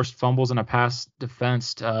 3 forced fumbles, and a pass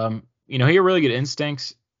defensed. He had really good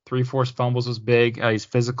instincts. 3 forced fumbles was big. He's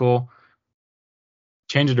physical.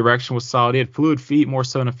 Change of direction was solid. He had fluid feet more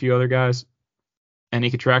so than a few other guys, and he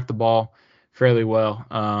could track the ball fairly well.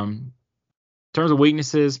 In terms of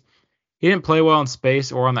weaknesses, he didn't play well in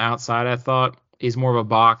space or on the outside, I thought. He's more of a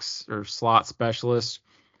box or slot specialist.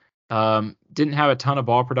 Didn't have a ton of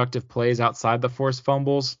ball productive plays outside the forced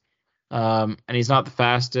fumbles, and he's not the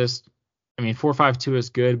fastest. I mean, 4.52 is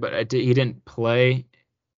good, but he didn't play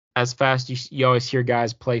as fast. You always hear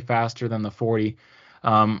guys play faster than the 40.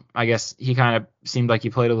 I guess he kind of seemed like he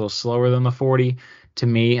played a little slower than the 40 to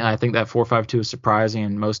me. I think that 4.52 is surprising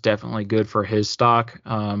and most definitely good for his stock.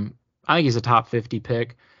 I think he's a top 50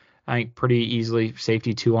 pick. I think pretty easily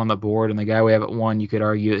safety 2 on the board. And the guy we have at 1, you could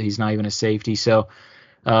argue that he's not even a safety. So,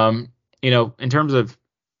 in terms of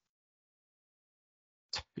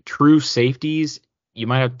true safeties, you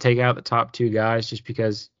might have to take out the top 2 guys just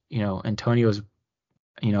because, Antonio's,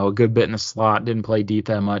 a good bit in the slot, didn't play deep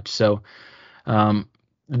that much. So,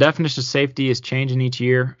 the definition of safety is changing each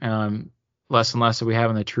year. Less and less are we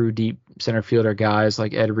having the true deep center fielder guys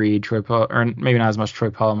like Ed Reed, or maybe not as much Troy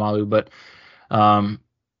Polamalu, but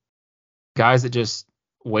guys that just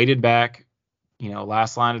waited back,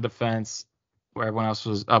 last line of defense where everyone else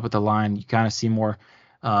was up at the line. You kind of see more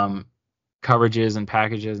coverages and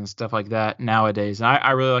packages and stuff like that nowadays. And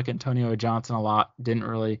I really like Antonio Johnson a lot. Didn't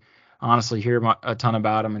really honestly hear a ton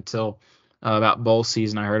about him until about bowl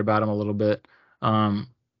season. I heard about him a little bit.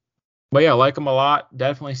 But yeah, I like him a lot.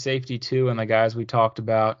 Definitely safety 2 and the guys we talked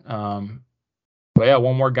about. But yeah,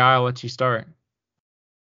 one more guy. I'll let you start.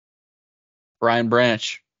 Brian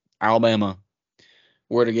Branch, Alabama.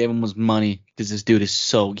 Word I gave him was money because this dude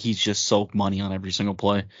he's just so money on every single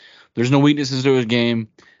play. There's no weaknesses to his game.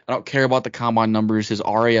 I don't care about the combine numbers. His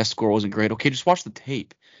RAS score wasn't great. Okay, just watch the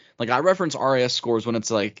tape. Like, I reference RAS scores when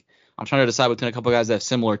it's like I'm trying to decide between a couple guys that have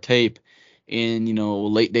similar tape in,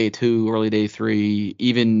 late day 2, early day 3,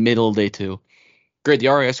 even middle day 2. Great, the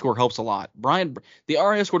RAS score helps a lot. The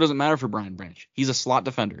RAS score doesn't matter for Brian Branch. He's a slot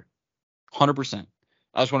defender, 100%.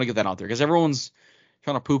 I just want to get that out there because everyone's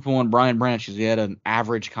trying to poo-poo on Brian Branch because he had an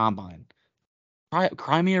average combine.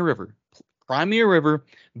 Cry me a river. Cry me a river,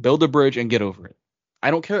 build a bridge, and get over it.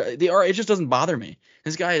 I don't care. It just doesn't bother me.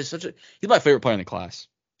 This guy is he's my favorite player in the class.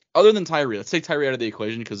 Other than Tyree. Let's take Tyree out of the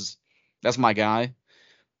equation because that's my guy.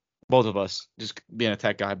 Both of us, just being a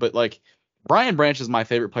tech guy. But, like, Brian Branch is my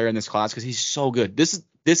favorite player in this class because he's so good. This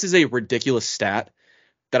is a ridiculous stat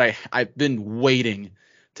that I've been waiting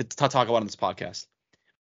to talk about on this podcast.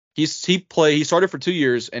 He started for 2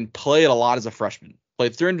 years and played a lot as a freshman.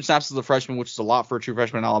 Played 300 snaps as a freshman, which is a lot for a true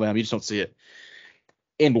freshman in Alabama. You just don't see it.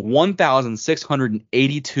 In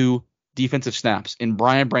 1,682 defensive snaps in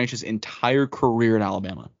Brian Branch's entire career at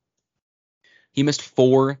Alabama. He missed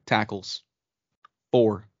 4 tackles.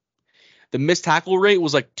 4. The missed tackle rate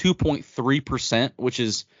was like 2.3%, which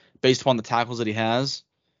is based upon the tackles that he has.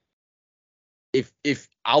 If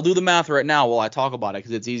I'll do the math right now while I talk about it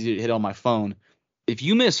because it's easy to hit on my phone. If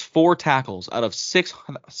you miss 4 tackles out of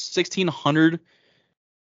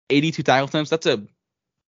 1,682 tackle attempts, that's a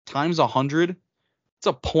times 100. It's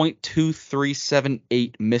a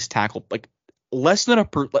 .2378 missed tackle. Like less than a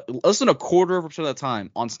quarter of a percent of the time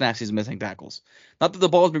on snaps he's missing tackles. Not that the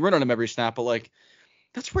ball's being run on him every snap, but like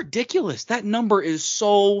that's ridiculous. That number is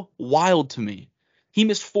so wild to me. He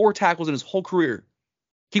missed 4 tackles in his whole career.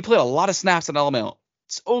 He played a lot of snaps at Alabama.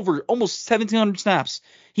 It's over almost 1,700 snaps.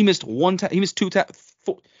 He missed 1 tackle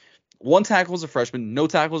as a freshman, no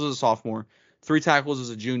tackles as a sophomore, 3 tackles as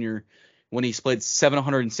a junior when he's played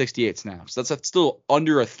 768 snaps. That's still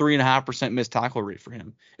under a 3.5% missed tackle rate for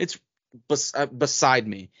him. It's beside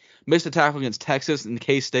me. Missed a tackle against Texas and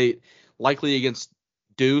K-State, likely against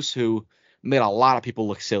Deuce, who made a lot of people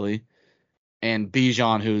look silly, and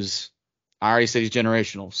Bijan, who's I already said he's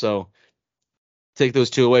generational. So take those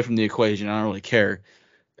 2 away from the equation. I don't really care.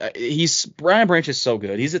 Brian Branch is so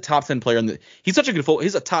good. He's a top 10 player he's such a good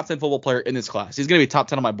he's a top 10 football player in this class. He's going to be top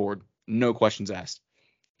 10 on my board. No questions asked.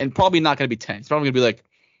 And probably not going to be 10. He's probably going to be like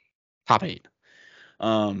top 8.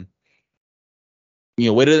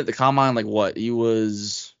 Weighted at the combine like what? He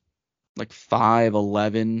was like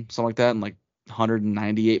 5'11", something like that, and like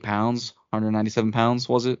 198 pounds, 197 pounds,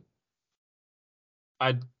 was it?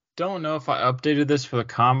 I don't know if I updated this for the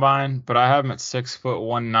combine, but I have him at 6 foot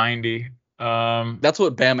 190. That's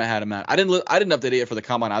what Bama had him at. I didn't update it for the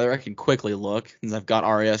combine either. I can quickly look since I've got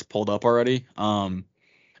RAS pulled up already.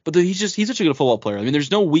 But he's such a good football player. I mean, there's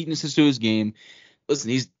no weaknesses to his game.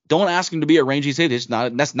 Listen, don't ask him to be a rangy safety.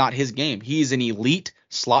 That's not his game. He's an elite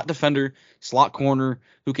slot defender, slot corner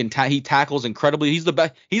who can he tackles incredibly. He's the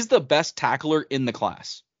best. He's the best tackler in the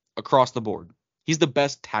class across the board. He's the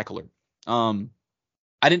best tackler. I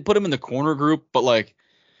didn't put him in the corner group, but like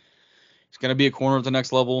he's gonna be a corner at the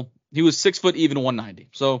next level. He was 6 foot even 190.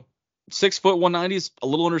 So 6 foot 190 is a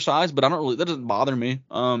little undersized, but that doesn't bother me.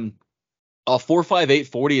 A 4.58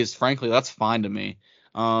 40 is frankly that's fine to me.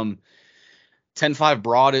 10.5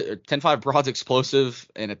 broad, 10.5 broad's explosive,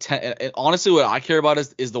 and honestly, what I care about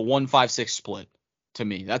is the 1.56 split. To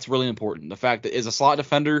me, that's really important. The fact that as a slot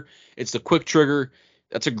defender, it's the quick trigger.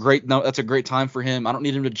 That's a great time for him. I don't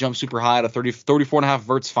need him to jump super high at a 34.5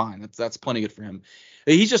 vert's fine. That's plenty good for him.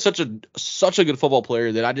 He's just such a good football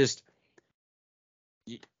player that I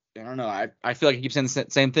don't know. I feel like I keep saying the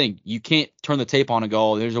same thing. You can't turn the tape on and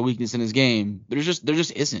go, oh, there's a weakness in his game. There just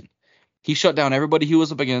isn't. He shut down everybody he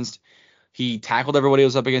was up against. He tackled everybody he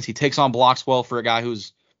was up against. He takes on blocks well for a guy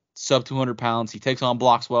who's sub 200 pounds. He takes on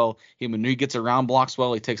blocks well. When he gets around blocks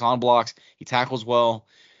well, he takes on blocks. He tackles well.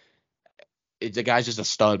 The guy's just a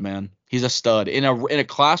stud, man. He's a stud. In a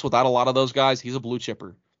class without a lot of those guys, he's a blue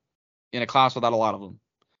chipper. In a class without a lot of them.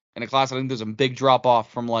 In a class, I think there's a big drop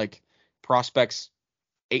off from like prospects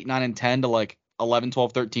 8, 9, and 10 to like 11,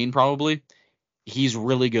 12, 13 probably. He's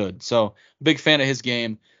really good. So big fan of his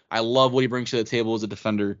game. I love what he brings to the table as a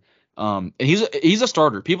defender. And he's a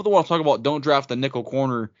starter. People that want to talk about don't draft the nickel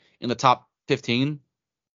corner in the top 15.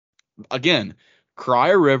 Again, cry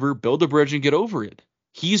a river, build a bridge, and get over it.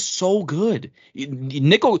 He's so good.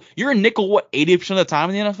 You're a nickel, what, 80% of the time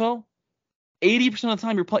in the NFL? 80% of the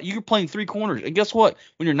time you're playing 3 corners. And guess what?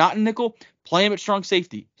 When you're not in nickel, play him at strong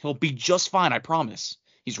safety. He'll be just fine, I promise.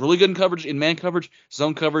 He's really good in coverage, in man coverage,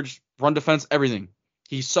 zone coverage, run defense, everything.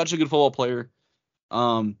 He's such a good football player.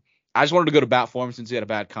 I just wanted to go to bat for him since he had a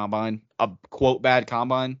bad combine, a quote bad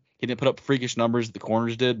combine. He didn't put up freakish numbers that the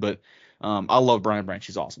corners did, but I love Brian Branch.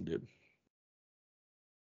 He's awesome, dude.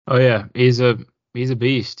 Oh yeah, he's a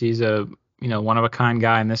beast. He's a one of a kind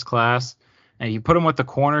guy in this class. And you put him with the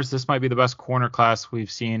corners, this might be the best corner class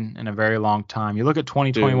we've seen in a very long time. You look at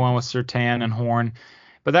 2021 with Surtain and Horn,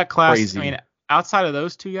 but that class, crazy. I mean, outside of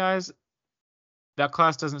those 2 guys, that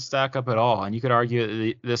class doesn't stack up at all. And you could argue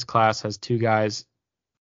that this class has 2 guys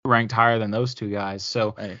ranked higher than those 2 guys.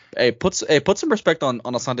 So put some respect on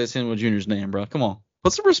Asante Samuel Jr.'s name, bro. Come on,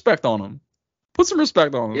 put some respect on him.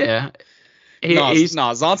 Yeah.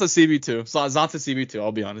 Zonta's CB2. Zonta's CB2.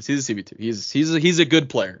 I'll be honest. He's a CB2. He's a good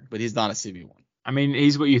player, but he's not a CB1. I mean,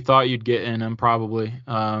 he's what you thought you'd get in him, probably.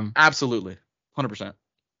 Absolutely, 100%.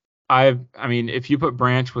 I mean, if you put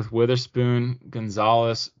Branch with Witherspoon,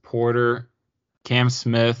 Gonzalez, Porter, Cam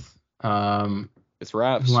Smith, it's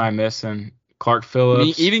wraps. Who am I missing? Clark Phillips. I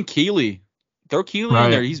mean, even Keeley. Throw Keeley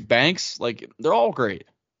in there. He's Banks. Like, they're all great.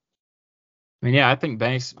 I mean, yeah, I think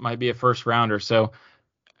Banks might be a first rounder. So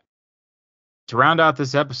to round out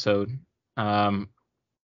this episode,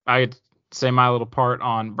 I'd say my little part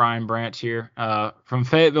on Brian Branch here, from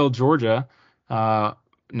Fayetteville, Georgia, not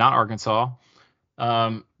Arkansas.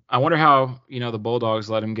 I wonder how, the Bulldogs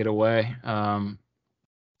let him get away, to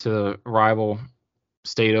the rival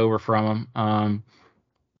state over from him.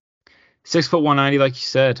 6', 190, like you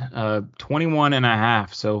said, 21 and a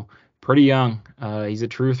half. So pretty young. He's a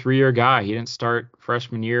true 3-year guy. He didn't start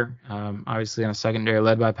freshman year, obviously on a secondary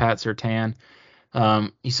led by Pat Surtain.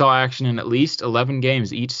 He saw action in at least 11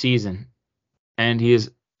 games each season, and he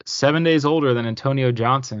is 7 days older than Antonio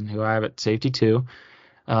Johnson, who I have at safety 2.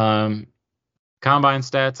 Combine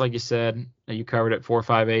stats, like you said, you covered it,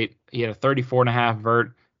 4.58. He had a 34.5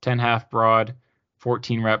 vert, 10 half broad,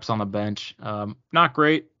 14 reps on the bench. Not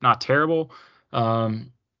great, not terrible.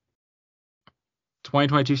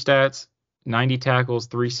 2022 stats, 90 tackles,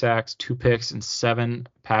 3 sacks, 2 picks, and 7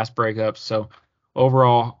 pass breakups. So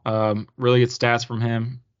overall, really good stats from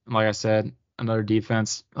him. Like I said, another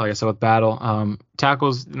defense, like I said, with Battle.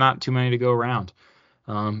 Tackles, not too many to go around.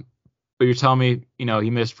 But you're telling me, he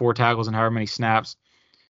missed 4 tackles in however many snaps.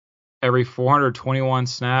 Every 421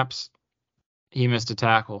 snaps, he missed a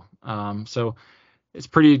tackle. So it's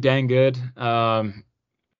pretty dang good.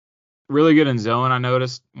 Really good in zone, I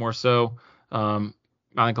noticed, more so. I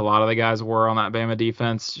think a lot of the guys were on that Bama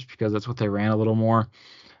defense just because that's what they ran a little more.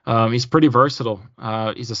 He's pretty versatile.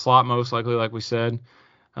 He's a slot most likely, like we said.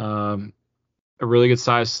 A really good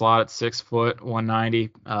size slot at 6 foot,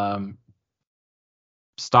 190.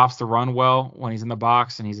 Stops the run well when he's in the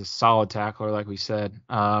box, and he's a solid tackler, like we said.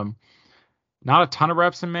 Not a ton of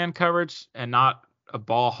reps in man coverage, and not a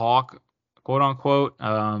ball hawk, quote unquote.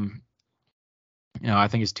 I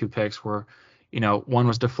think his 2 picks were, one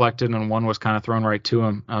was deflected and one was kind of thrown right to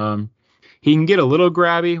him. He can get a little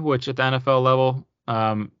grabby, which at the NFL level,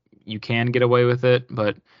 you can get away with it,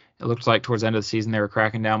 but it looks like towards the end of the season they were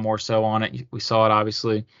cracking down more so on it. We saw it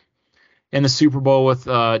obviously in the Super Bowl with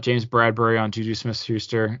James Bradbury on Juju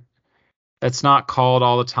Smith-Schuster. That's not called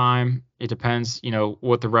all the time. It depends,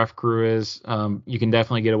 what the ref crew is. You can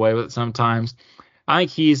definitely get away with it sometimes. I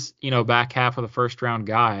think he's, back half of the first round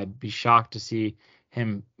guy. I'd be shocked to see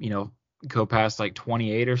him, go past like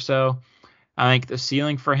 28 or so. I think the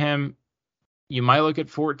ceiling for him, you might look at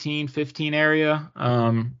 14, 15 area.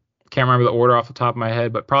 Can't remember the order off the top of my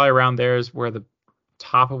head, but probably around there is where the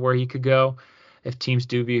top of where he could go if teams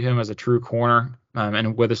do view him as a true corner.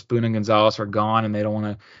 And Witherspoon and Gonzalez are gone and they don't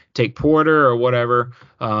want to take Porter or whatever.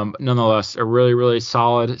 Nonetheless, a really, really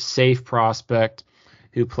solid, safe prospect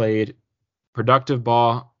who played productive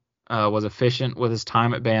ball, was efficient with his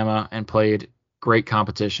time at Bama, and played great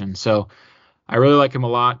competition. So I really like him a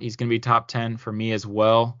lot. He's going to be top 10 for me as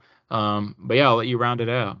well. But yeah, I'll let you round it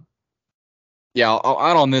out. Yeah, I'll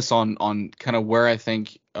add on this on kind of where I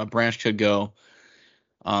think Branch could go.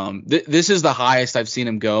 This is the highest I've seen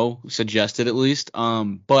him go, suggested at least.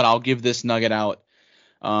 But I'll give this nugget out.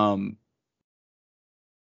 I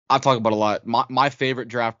talk about a lot. My favorite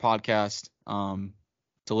draft podcast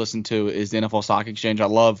to listen to is the NFL Stock Exchange. I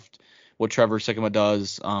love what Trevor Sikkema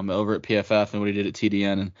does over at PFF and what he did at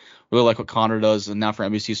TDN, and really like what Connor does and now for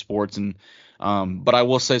NBC Sports. And but I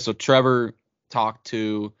will say, so Trevor talked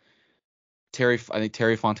to Terry. I think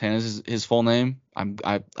Terry Fontana is his full name. I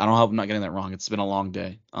don't hope I'm not getting that wrong. It's been a long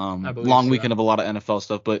day. I believe Long so. weekend of a lot of NFL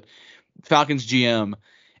stuff, but Falcons GM,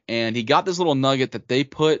 and he got this little nugget that they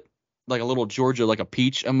put like a little Georgia, like a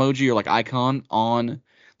peach emoji or like icon on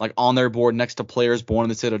their board next to players born in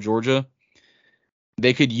the state of Georgia.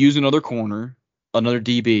 They could use another corner, another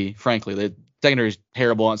DB. Frankly, the secondary is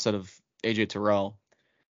terrible instead of AJ Terrell.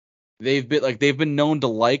 They've been known to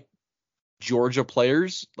like Georgia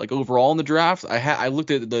players like overall in the draft. I looked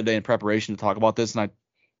at it the other day in preparation to talk about this, and I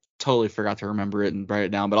totally forgot to remember it and write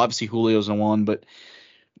it down. But obviously Julio's in one. But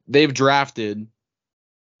they've drafted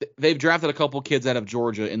a couple kids out of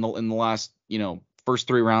Georgia in the last first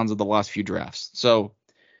 3 rounds of the last few drafts. So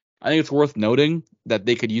I think it's worth noting that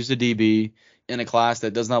they could use a DB in a class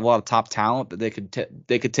that doesn't have a lot of top talent, that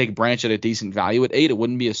they could take Branch at a decent value at 8. It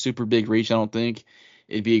wouldn't be a super big reach, I don't think.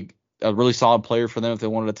 It'd be a really solid player for them if they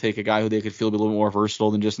wanted to take a guy who they could feel a little more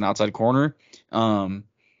versatile than just an outside corner. Or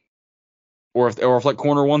if like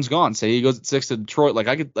corner one's gone, say he goes at 6 to Detroit,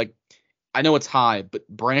 I know it's high, but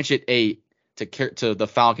Branch at 8 to the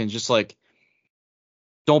Falcons, just like,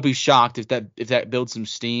 don't be shocked if that builds some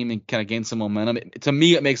steam and kind of gains some momentum. To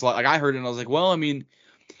me, it makes a lot. Like I heard it and I was like, well, I mean,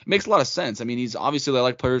 it makes a lot of sense. I mean, he's obviously, they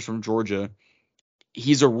like players from Georgia.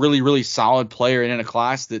 He's a really, really solid player in a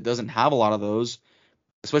class that doesn't have a lot of those,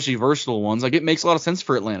 especially versatile ones. Like, it makes a lot of sense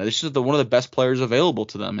for Atlanta. This is one of the best players available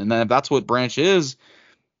to them. And then if that's what Branch is,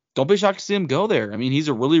 don't be shocked to see him go there. I mean, he's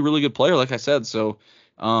a really, really good player, like I said. So,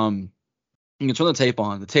 you can turn the tape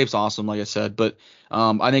on. The tape's awesome, like I said. But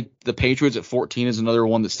I think the Patriots at 14 is another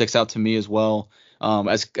one that sticks out to me as well.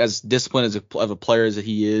 As disciplined of a player as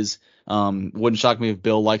he is, wouldn't shock me if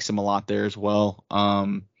Bill likes him a lot there as well.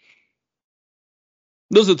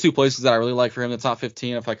 Those are the two places that I really like for him. The top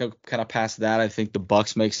 15. If I could kind of pass that, I think the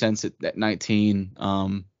Bucks make sense at 19.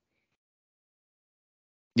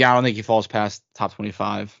 Yeah, I don't think he falls past top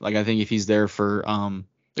 25. Like, I think if he's there for, I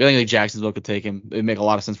think like Jacksonville could take him. It'd make a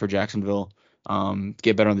lot of sense for Jacksonville.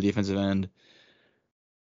 Get better on the defensive end.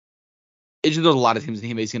 It's just there's a lot of teams that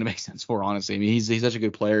he's going to make sense for, honestly. I mean, he's such a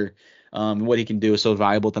good player. What he can do is so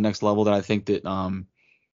valuable at the next level that I think that,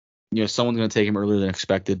 someone's going to take him earlier than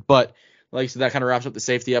expected. But like I said, that kind of wraps up the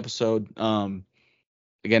safety episode.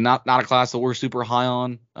 Again, not a class that we're super high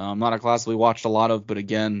on. Not a class that we watched a lot of, but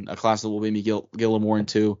again, a class that we'll maybe get a little more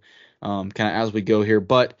into kind of as we go here.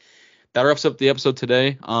 But that wraps up the episode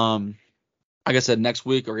today. Like I said, next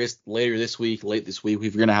week, or I guess late this week,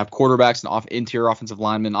 we're going to have quarterbacks and interior offensive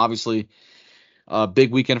linemen. Obviously,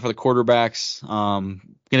 big weekend for the quarterbacks. Going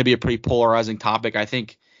to be a pretty polarizing topic. I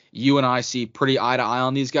think you and I see pretty eye to eye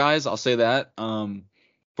on these guys. I'll say that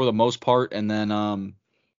for the most part. And then,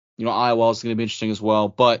 Iowa is going to be interesting as well.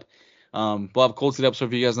 But we'll have a cold seat episode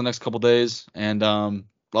for you guys in the next couple days. And I'll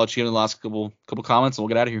let you get in the last couple comments, and we'll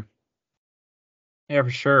get out of here. Yeah,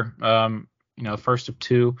 for sure. The first of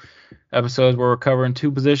two episodes where we're covering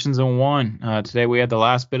two positions in one. Today we had the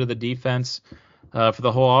last bit of the defense for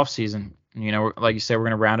the whole offseason. Like you said, we're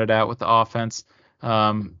going to round it out with the offense,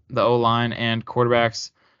 the O-line, and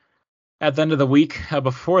quarterbacks. At the end of the week,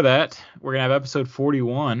 before that, we're going to have episode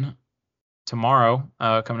 41 tomorrow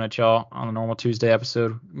coming at y'all on a normal Tuesday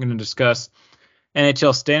episode. I'm going to discuss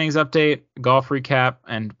NHL standings update, golf recap,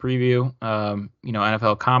 and preview,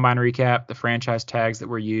 NFL combine recap, the franchise tags that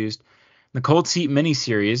were used, the cold seat mini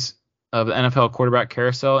series of the NFL quarterback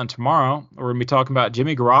carousel. And tomorrow we're going to be talking about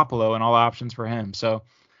Jimmy Garoppolo and all options for him. So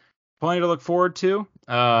plenty to look forward to.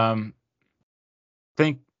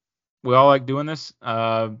 Think we all like doing this.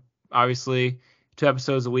 Obviously 2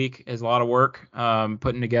 episodes a week is a lot of work.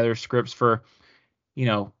 Putting together scripts for,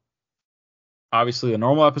 obviously the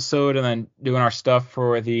normal episode, and then doing our stuff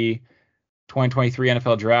for the 2023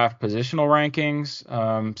 NFL draft positional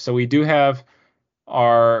rankings. So we do have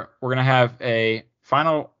we're going to have a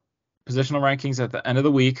final positional rankings at the end of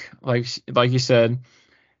the week. Like you said,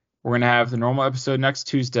 we're going to have the normal episode next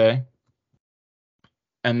Tuesday.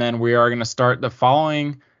 And then we are going to start the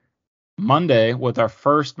following Monday with our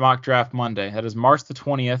first mock draft Monday. That is March the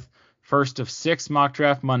 20th, first of 6 mock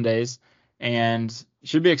draft Mondays. And it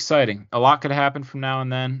should be exciting. A lot could happen from now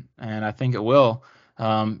and then, and I think it will,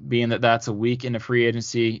 being that that's a week into free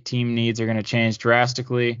agency. Team needs are going to change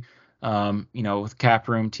drastically, with cap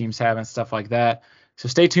room, teams having stuff like that. So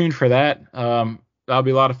stay tuned for that. That'll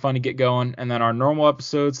be a lot of fun to get going. And then our normal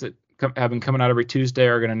episodes that have been coming out every Tuesday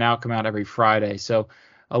are going to now come out every Friday. So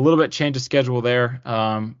a little bit change of schedule there,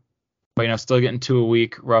 but still getting 2 a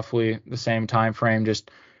week, roughly the same time frame. Just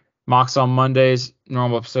mocks on Mondays,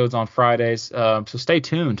 normal episodes on Fridays. So stay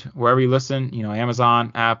tuned wherever you listen.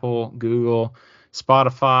 Amazon, Apple, Google,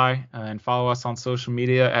 Spotify, and follow us on social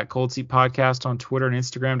media at Cold Seat Podcast on Twitter and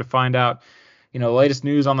Instagram to find out the latest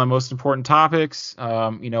news on the most important topics.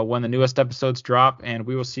 When the newest episodes drop, and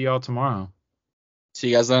we will see y'all tomorrow. See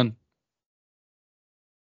you guys then.